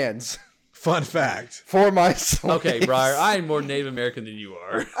fact. lands Fun fact. for my slaves. Okay, Briar, I am more Native American than you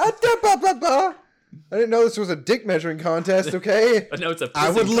are. I didn't know this was a dick measuring contest, okay? I know it's a pissing I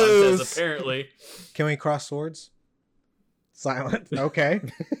would contest, lose. apparently. Can we cross swords? Silent. Okay.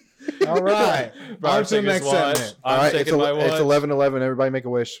 All right. Briar On to the taking his next watch. segment. All I'm right, taking my watch. it's 11:11. Everybody make a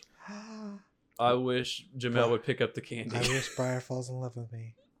wish. I wish Jamel would pick up the candy. I wish Briar falls in love with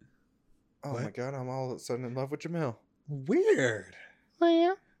me. Oh What? my god, I'm all of a sudden in love with Jamel. Weird.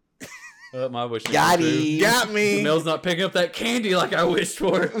 My wish. Got came true. him. Got me. Jamel's not picking up that candy like I wished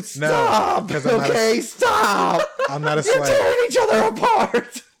for. Stop! 'cause I'm not a- Okay, stop! I'm not a You're slave. tearing each other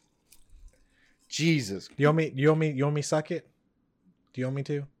apart. Jesus. You want me suck it? Do you want me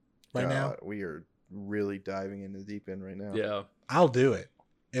to? Right now? God, we are really diving into the deep end right now. Yeah. I'll do it.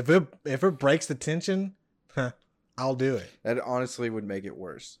 If it breaks the tension, I'll do it. That honestly would make it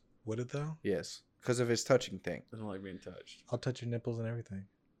worse. Would it though? Yes, because of his touching thing. I don't like being touched. I'll touch your nipples and everything.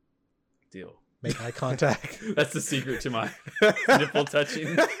 Deal. Make eye contact. That's the secret to my nipple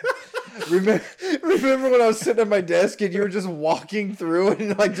touching. Remember when I was sitting at my desk and you were just walking through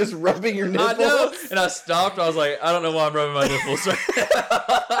and like just rubbing your nipples? I know. And I stopped. I was like, I don't know why I'm rubbing my nipples right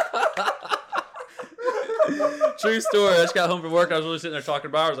True story. I just got home from work. I was really sitting there talking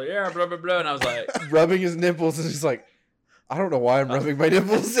about it. I was like, yeah, blah, blah, blah. And I was like, Rubbing his nipples and he's like, I don't know why I'm rubbing my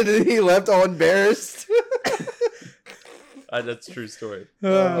nipples. And then he left all embarrassed. that's a true story.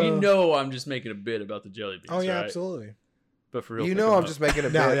 Uh, You know I'm just making a bit about the jelly beans, oh yeah, right? absolutely. But for real, You pick know them I'm up. just making a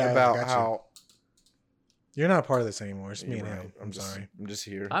bit No, yeah, I about got you. how... You're not a part of this anymore. It's me You're and right. him. I'm sorry. I'm just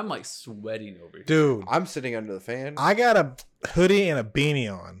here. I'm like sweating over here. Dude, I'm sitting under the fan. I got a hoodie and a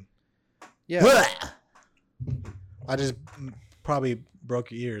beanie on. Yeah, I just probably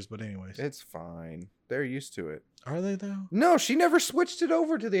broke your ears, but anyways. it's fine. They're used to it. Are they though? No, she never switched it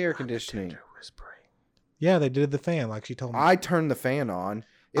over to the air conditioning. Yeah, they did the fan like she told me. I turned the fan on.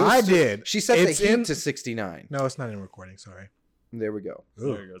 It was I to- did. She set It's the heat in- to 69. No, it's not in recording. Sorry. There we go.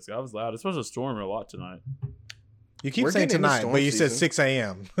 Ooh. There you go. See, I was loud. It's supposed to storm a lot tonight. You keep We're saying getting into tonight, storm but you said season. 6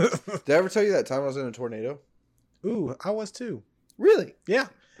 a.m. Did I ever tell you that time I was in a tornado? Ooh, I was too. Really? Yeah,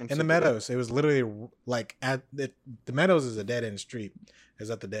 I'm in the super- Meadows. It was literally like at the Meadows is a dead end street. It was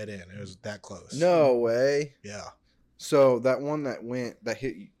at the dead end. It was that close. No way. Yeah. So that one that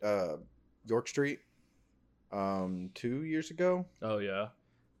hit York Street 2 years ago. Oh, yeah.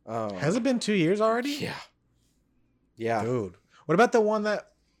 Has it been 2 years already? Yeah. Yeah. Dude. What about the one that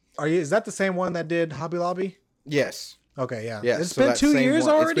is that the same one that did Hobby Lobby? Yes. Okay, yeah. Yes. It's so been that 2 same years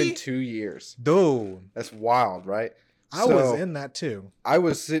one- already? It's been 2 years. Dude. That's wild, right? I So- was in that too. I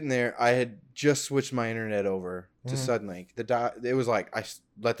was sitting there. I had just switched my internet over to Mhm. Suddenlink. It was like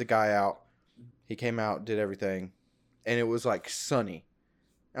let the guy out. He came out, did everything, and it was like sunny.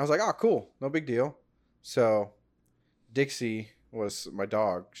 I was like, "Oh, cool, no big deal." So, Dixie was my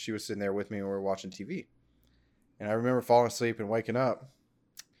dog. She was sitting there with me, and we were watching TV. And I remember falling asleep and waking up,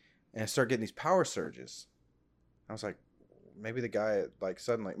 and I started getting these power surges. I was like, maybe the guy at like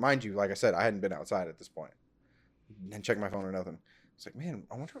Suddenlink, mind you, like I said, I hadn't been outside at this point. Didn't check my phone or nothing. It's like, man,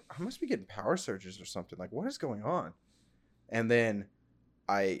 I wonder, I must be getting power surges or something. Like, what is going on? And then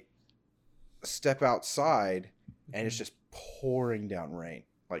I step outside and it's just pouring down rain,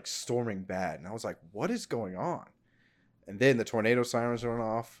 like storming bad. And I was like, what is going on? And then the tornado sirens went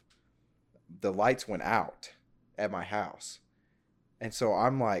off. The lights went out at my house. And so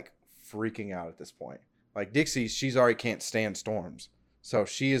I'm like freaking out at this point. Like Dixie, she's already can't stand storms. So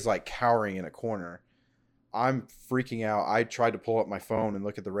she is like cowering in a corner. I'm freaking out. I tried to pull up my phone and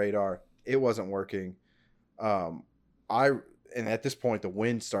look at the radar. It wasn't working. And at this point the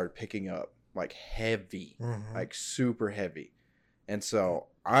wind started picking up like heavy, Mhm. like super heavy. And so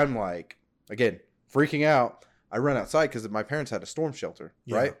I'm like, again, freaking out. I run outside because my parents had a storm shelter,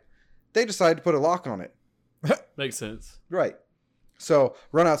 Yeah. right? They decided to put a lock on it. Makes sense. Right. So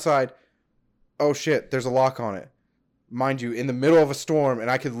run outside. Oh shit, there's a lock on it. mind you, in the middle of a storm,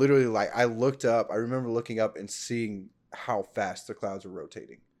 and I could literally I looked up. I remember looking up and seeing how fast the clouds were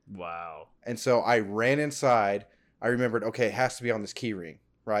rotating. Wow. And so I ran inside. I remembered, okay, it has to be on this key ring,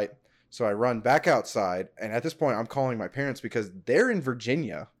 right? So I run back outside, and at this point, I'm calling my parents because they're in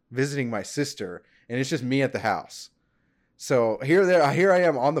Virginia visiting my sister, and it's just me at the house. So here I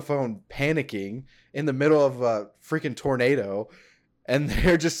am on the phone panicking in the middle of a freaking tornado, and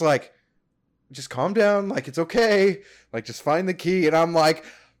they're just like, just calm down, like it's okay, like just find the key. And I'm like,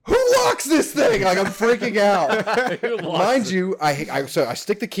 who locks this thing? Like I'm freaking out. Mind you, I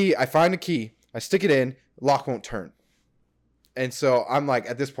stick the key, I find the key, I stick it in, lock won't turn. And so I'm like,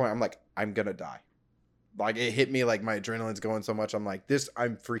 at this point, I'm like, I'm gonna die. Like it hit me, like my adrenaline's going so much. I'm like,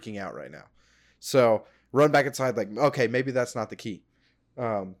 I'm freaking out right now. So run back inside, like, okay, maybe that's not the key.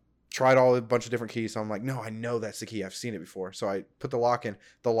 Tried a bunch of different keys. So I'm like, no, I know that's the key. I've seen it before. So I put the lock in.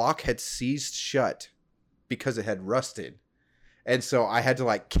 The lock had seized shut because it had rusted. And so I had to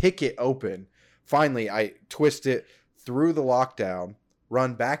like kick it open. Finally, I twist it through the lockdown,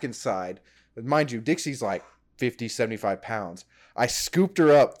 run back inside. But mind you, Dixie's like 50, 75 pounds. I scooped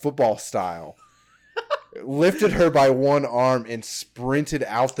her up football style, lifted her by one arm, and sprinted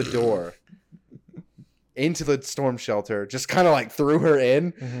out the door into the storm shelter. Just kind of like threw her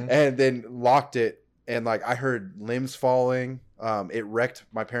in and then locked it. And like I heard limbs falling. It wrecked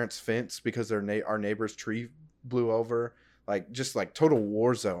my parents' fence because our neighbor's tree blew over. Like just like total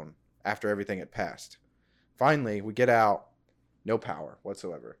war zone after everything had passed. Finally, we get out. No power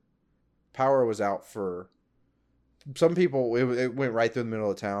whatsoever. Power was out for some people. It went right through the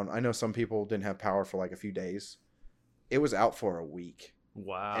middle of town. I know some people didn't have power for like a few days. It was out for a week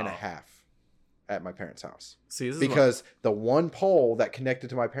and a half at my parents' house. See, this is because the one pole that connected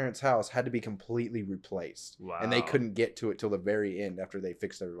to my parents' house had to be completely replaced. Wow. And they couldn't get to it till the very end after they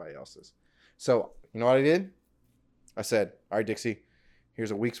fixed everybody else's. So, you know what I did? I said, all right, Dixie,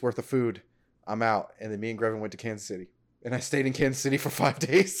 here's a week's worth of food. I'm out. And then me and Grevin went to Kansas City. And I stayed in Kansas City for 5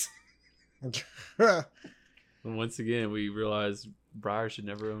 days. And once again, we realized Briar should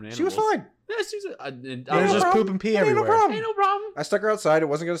never own animals. She was fine. Yeah, she was. There's just poop and pee everywhere. Ain't no problem. I stuck her outside. It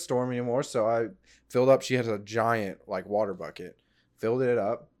wasn't going to storm anymore. So I filled up. She has a giant like water bucket. Filled it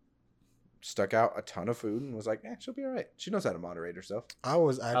up. Stuck out a ton of food and was like, she'll be all right. She knows how to moderate herself. I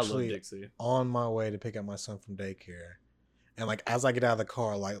was I love actually Dixie. on my way to pick up my son from daycare. And like as I get out of the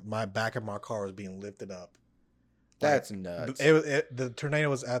car, like my back of my car was being lifted up. That's nuts. The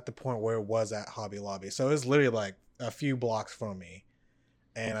tornado was at the point where it was at Hobby Lobby. So it was literally like a few blocks from me.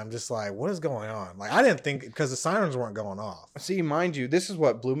 And I'm just like, what is going on? Like, I didn't think, because the sirens weren't going off. See, mind you, this is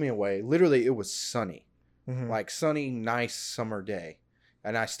what blew me away. Literally, it was sunny. Mhm. Like, sunny, nice summer day.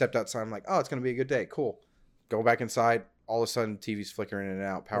 And I stepped outside. I'm like, oh, it's going to be a good day. Cool. Go back inside. All of a sudden, TV's flickering in and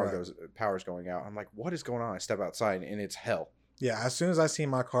out. Power's going out. I'm like, what is going on? I step outside, and it's hell. Yeah, as soon as I seen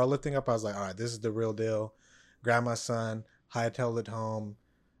my car lifting up, I was like, all right, this is the real deal. Grabbed my son, hightailed it home,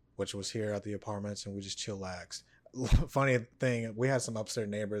 which was here at the apartments, and we just chillaxed. Funny thing, we had some upstairs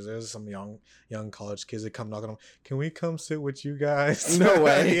neighbors. There's some young college kids that come knocking on. Can we come sit with you guys? No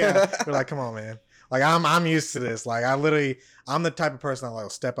way. Yeah, we're like, come on, man. Like I'm used to this. Like I'm the type of person that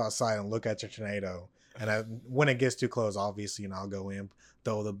like step outside and look at your tornado, and when it gets too close, obviously, I'll go in,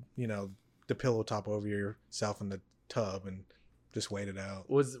 throw the pillow top over yourself in the tub, and just wait it out.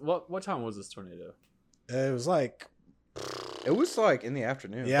 What time was this tornado? It was like. It was like in the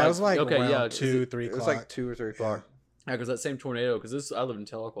afternoon. Yeah, it was like okay, around yeah, 2, 3 It o'clock. was like 2 or 3 o'clock. Yeah, because that same tornado, because I lived in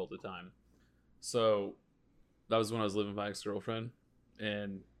Tellico at the time. So that was when I was living with my ex-girlfriend.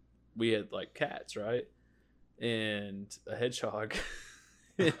 And we had like cats, right? And a hedgehog.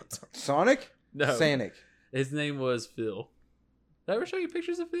 Sonic? No. Sanic. His name was Phil. Did I ever show you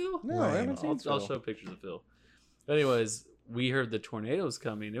pictures of Phil? No, I haven't seen I'll Phil. show pictures of Phil. Anyways, we heard the tornadoes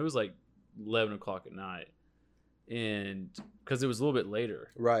coming. It was like 11 o'clock at night. And because it was a little bit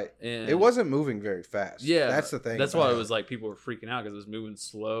later. Right. And It wasn't moving very fast. Yeah. That's the thing. That's about why it. it was like people were freaking out because it was moving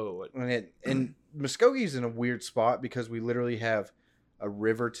slow. And Muskogee's in a weird spot because we literally have a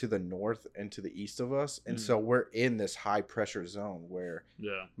river to the north and to the east of us. And so we're in this high pressure zone where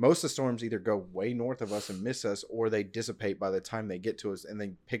Yeah. most of the storms either go way north of us and miss us, or they dissipate by the time they get to us and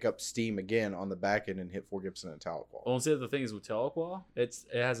they pick up steam again on the back end and hit Fort Gibson and Tahlequah. Well, see, the thing is with Tahlequah, it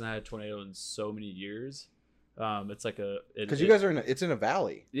hasn't had a tornado in so many years. It's like Because you guys are it's in a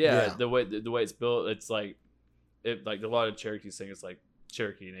valley. yeah. The way it's built, it's like a lot of Cherokees think it's like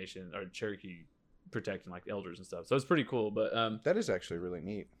Cherokee Nation or Cherokee protecting like elders and stuff. So it's pretty cool. But That is actually really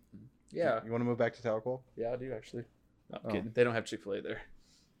neat. yeah, You want to move back to Tahlequah? yeah, I do actually. No, I'm Oh. kidding. They don't have Chick-fil-A there.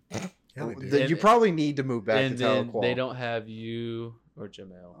 Yeah, we do. You probably need to move back and to then Tahlequah. they don't have you or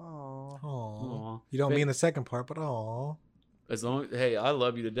Jamel. Oh. Aw. Aw. You don't Ba- mean the second part, but aw. As long, hey, I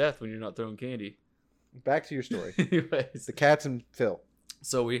love you to death when you're not throwing candy. Back to your story. Anyways, The cats and Phil.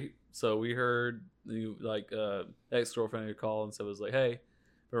 so we heard the ex girlfriend would call and so it was like, hey,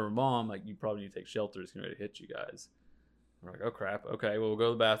 for her mom, like you probably need to take shelter. It's getting ready to hit you guys. We're like, oh crap. Okay, well we'll go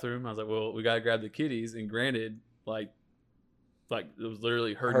to the bathroom. I was like, well we gotta grab the kitties. And granted, like it was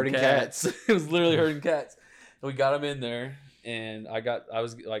literally herding cats. It was literally herding cats. And we got them in there, and I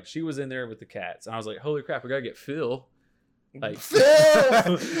was like, she was in there with the cats, and I was like, holy crap, we gotta get Phil. Like Phil!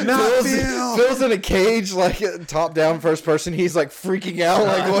 Not Phil! Phil's in a cage, like top down first person. He's like freaking out,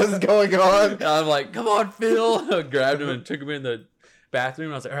 like what's going on? And I'm like, come on, Phil. I grabbed him and took him in the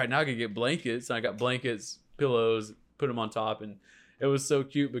bathroom. I was like, all right, now I can get blankets. And I got blankets, pillows, put them on top. And it was so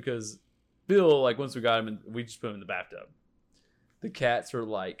cute because Phil, like once we got him, we just put him in the bathtub. The cats were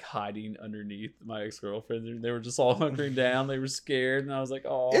like hiding underneath my ex-girlfriend. They were just all hunkering down. They were scared. And I was like,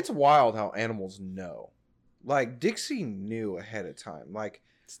 oh. It's wild how animals know. Like Dixie knew ahead of time. Like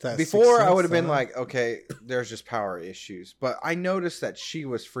It's that before, sixth I would have sense, been huh? like, okay, there's just power issues. But I noticed that she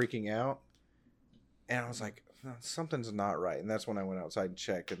was freaking out, and I was like, something's not right. And that's when I went outside and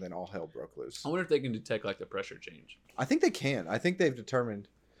checked, and then all hell broke loose. I wonder if they can detect like the pressure change. I think they can. I think they've determined.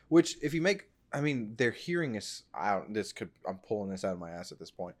 Which, if you make, I mean, their hearing is out. I'm pulling this out of my ass at this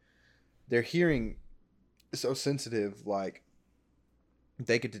point. Their hearing is so sensitive, like.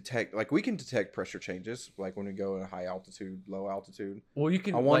 They could detect, like we can detect pressure changes, like when we go in high altitude, low altitude. Well, you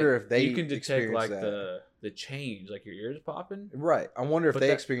can. I wonder like, if they you can detect experience like that. the change, like your ears popping. Right. I wonder if But they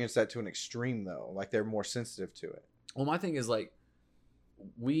that- experience that to an extreme though, like they're more sensitive to it. Well, my thing is like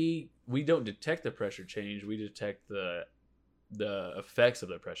we don't detect the pressure change. We detect the effects of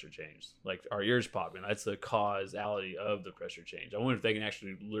the pressure change, like our ears popping. That's the causality of the pressure change. I wonder if they can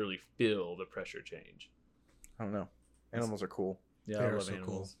actually literally feel the pressure change. I don't know. Animals are cool. Yeah, They I are love so cool.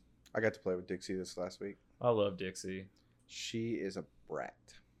 animals. I got to play with Dixie this last week. I love Dixie. She is a brat.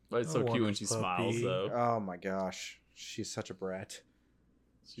 But it's I so want cute a when she puppy. smiles, though. Oh my gosh, she's such a brat.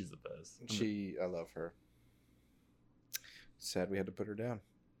 She's the best. I love her. Sad we had to put her down.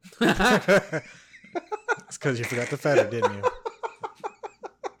 It's because you forgot the feather, didn't you?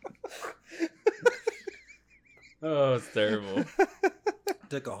 Oh, it's terrible.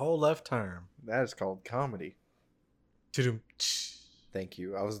 Took a whole left turn. That is called comedy. Tudum. Thank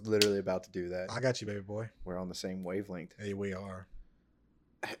you. I was literally about to do that. I got you, baby boy. We're on the same wavelength. Hey, we are.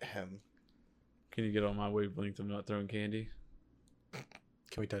 Can you get on my wavelength of not throwing candy?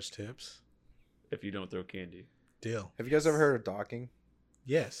 Can we touch tips? If you don't throw candy. Deal. Have you guys ever heard of docking?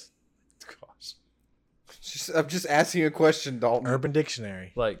 Yes. Gosh. I'm just asking a question, Dalton. Urban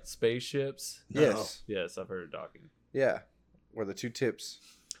Dictionary. Like spaceships? Yes. Yes, I've heard of docking. Yeah. Where the two tips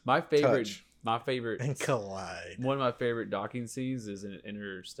My favorite touch. And collide. one of my favorite docking scenes is in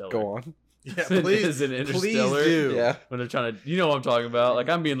Interstellar. Go on. Yeah, Is it Interstellar? do. Yeah. When they're trying to, you know what I'm talking about. Like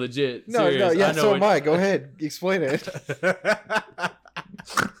I'm being legit. No, serious. no, yeah, I know so it- am I. Go ahead. Explain it.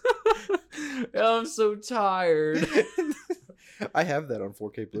 I'm so tired. I have that on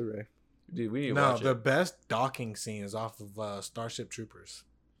 4K Blu-ray. Dude, we need to No, watch the it. best docking scene is off of Starship Troopers.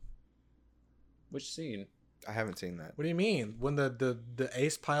 Which scene? I haven't seen that. What do you mean? When the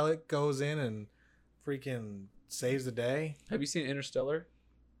ace pilot goes in and freaking saves the day? Have you seen Interstellar?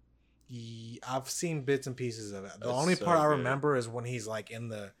 I've seen bits and pieces of it. The That's only so part I good. remember is when he's like in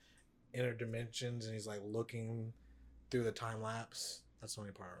the inner dimensions and he's like looking through the time lapse. That's the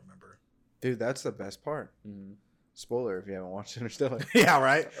only part I remember. Dude, that's the best part. Mm-hmm. Spoiler if you haven't watched Interstellar. Yeah,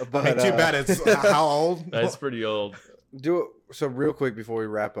 right. But, I mean, too bad it's how old? That's pretty old. Do it. So real quick before we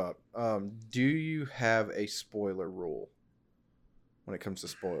wrap up, do you have a spoiler rule when it comes to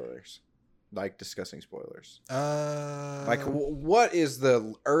spoilers? Like discussing spoilers? Like what is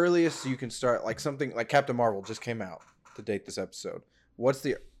the earliest you can start, like something like Captain Marvel just came out to date this episode. What's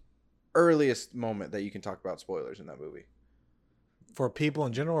the earliest moment that you can talk about spoilers in that movie? for people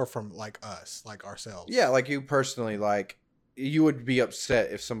in general, or from like us, like ourselves? Yeah, like you personally, like you would be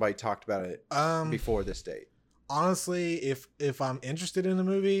upset if somebody talked about it before this date. Honestly, if I'm interested in the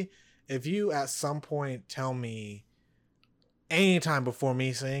movie, if you at some point tell me anytime before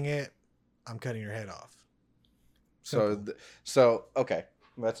me seeing it, I'm cutting your head off. Simple. So okay,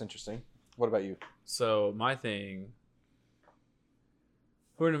 that's interesting. What about you? So my thing,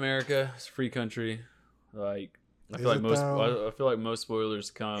 we're in America. It's a free country. Like I Is feel like it most though? I feel like most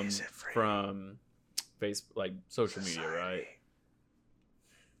spoilers come Is it free? from like social media, Society. right?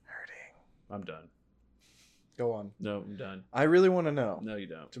 Hurting. I'm done. Go on. No, I'm done. I really want to know. No, you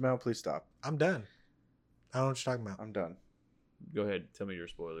don't. Jamal, please stop. I'm done. I don't know what you're talking about. I'm done. Go ahead. Tell me your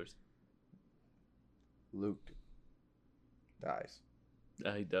spoilers. Luke dies.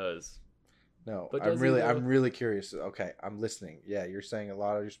 He does. No, But I'm does he, really, though? I'm really curious. Okay, I'm listening. Yeah, you're saying a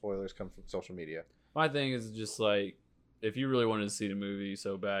lot of your spoilers come from social media. My thing is just like, if you really wanted to see the movie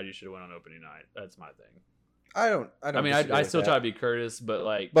so bad, you should have went on opening night. That's my thing. I don't. I mean, disagree I with still that. try to be courteous, but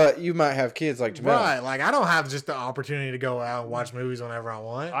like, But you might have kids like Jamel. Right. Like, I don't have just the opportunity to go out and watch movies whenever I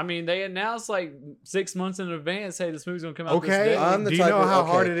want. I mean, they announced like 6 months in advance, hey, this movie's gonna come out Okay. this day. I'm the Do you type know of- how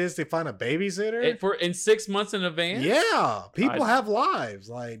okay. hard it is to find a babysitter? In 6 months in advance. Yeah. People I- have lives.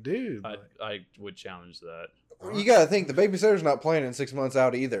 Like, dude. I would challenge that. You got to think the babysitter's not playing in 6 months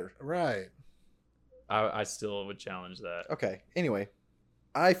out either. Right. I still would challenge that. Okay. Anyway,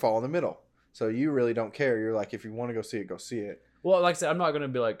 I fall in the middle. So you really don't care. You're like, if you want to go see it, go see it. Well, like I said, I'm not gonna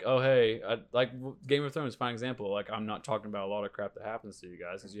be like, oh hey, like Game of Thrones, fine example. Like I'm not talking about a lot of crap that happens to you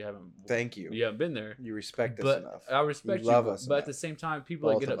guys because you haven't. Thank you. You haven't been there. You respect us But enough. I respect You love you. us But at enough. the same time, people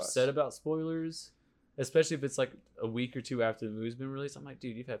that Both get of us. upset about spoilers, especially if it's like a week or two after the movie's been released, I'm like,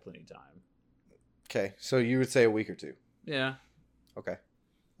 dude, you've had plenty of time. Okay. So you would say a week or two. Yeah. Okay.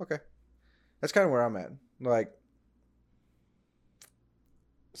 Okay. That's kind of where I'm at. Like,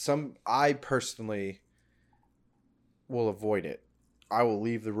 I personally will avoid it. I will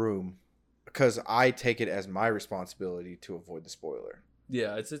leave the room because I take it as my responsibility to avoid the spoiler.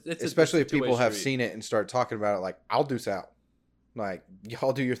 Yeah. It's Especially if it's a two-way people have street. seen it and start talking about it. Like, I'll deuce out. Like,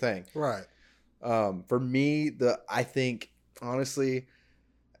 y'all do your thing. Right. For me, I think honestly,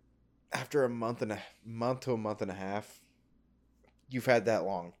 after a month to a month and a half, you've had that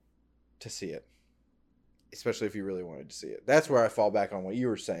long to see it. Especially if you really wanted to see it. That's where I fall back on what you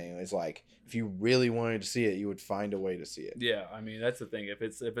were saying. Is like, if you really wanted to see it, you would find a way to see it. Yeah, I mean that's the thing. If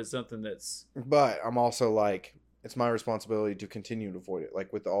it's something that's But I'm also like, it's my responsibility to continue to avoid it.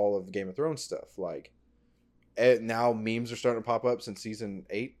 Like with all of Game of Thrones stuff. Like, now memes are starting to pop up since season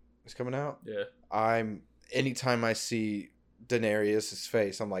 8 is coming out. yeah. Anytime I see Daenerys'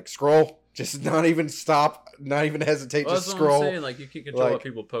 face, I'm like, scroll. Just not even stop, not even hesitate, Well, just that's what I'm scroll. saying. Like you can't control Like- what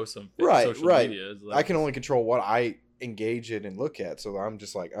people post on Right, social right. media. It's like, I can only control what I engage in and look at. So I'm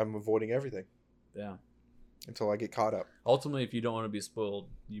just like, I'm avoiding everything Yeah. until I get caught up. Ultimately, if you don't want to be spoiled,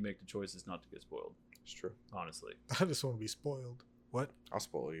 you make the choices not to get spoiled. It's true. Honestly. I just want to be spoiled. What? I'll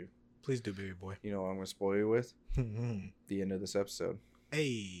spoil you. Please do, baby boy. You know what I'm going to spoil you with? hey. The end of this episode.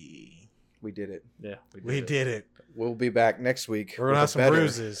 We did it. Yeah. We did it. We'll be back next week. We're with going to a have some better,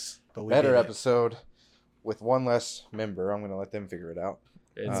 bruises. But we better did it. episode with one less member. I'm going to let them figure it out.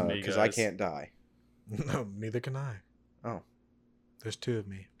 It's me, Because guys. I can't die. No, neither can I. Oh. There's 2 of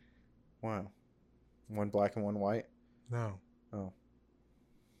me. Wow. One black and one white. No. Oh.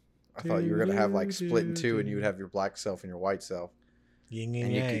 I thought you were gonna have like split in two, and you would have your black self and your white self, Yin and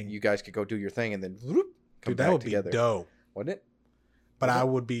and yang. you guys could go do your thing, and then whoop, come Dude, back that would together, be dope. wouldn't it? But Would I it?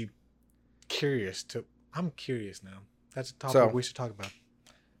 would be curious to. I'm curious now. That's a topic So- we should talk about.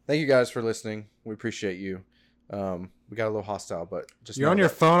 Thank you guys for listening. We appreciate you. We got a little hostile, but just You're know on your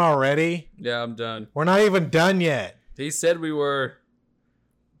that- phone already? Yeah, I'm done. We're not even done yet. He said we were.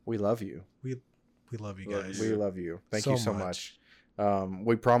 We love you. We love you Love guys. you. We love you. Thank you so much.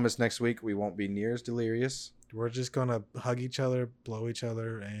 We promise next week we won't be near as delirious. We're just gonna hug each other, blow each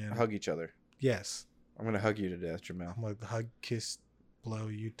other, and Hug each other. yes, I'm gonna hug you to death, Jamel. I'm gonna hug, kiss, blow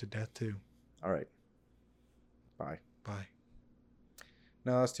you to death too. All right. Bye. Bye.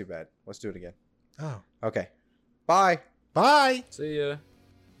 No, that's too bad. Let's do it again. Oh, Okay. Bye. bye. See ya. Can you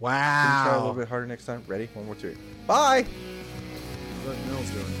try a little Wow. bit harder next time? Ready? 1 more 3. Bye. What Mill's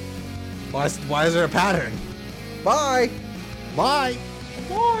doing? Why is there a pattern? Bye. Bye.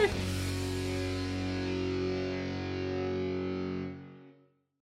 Bye.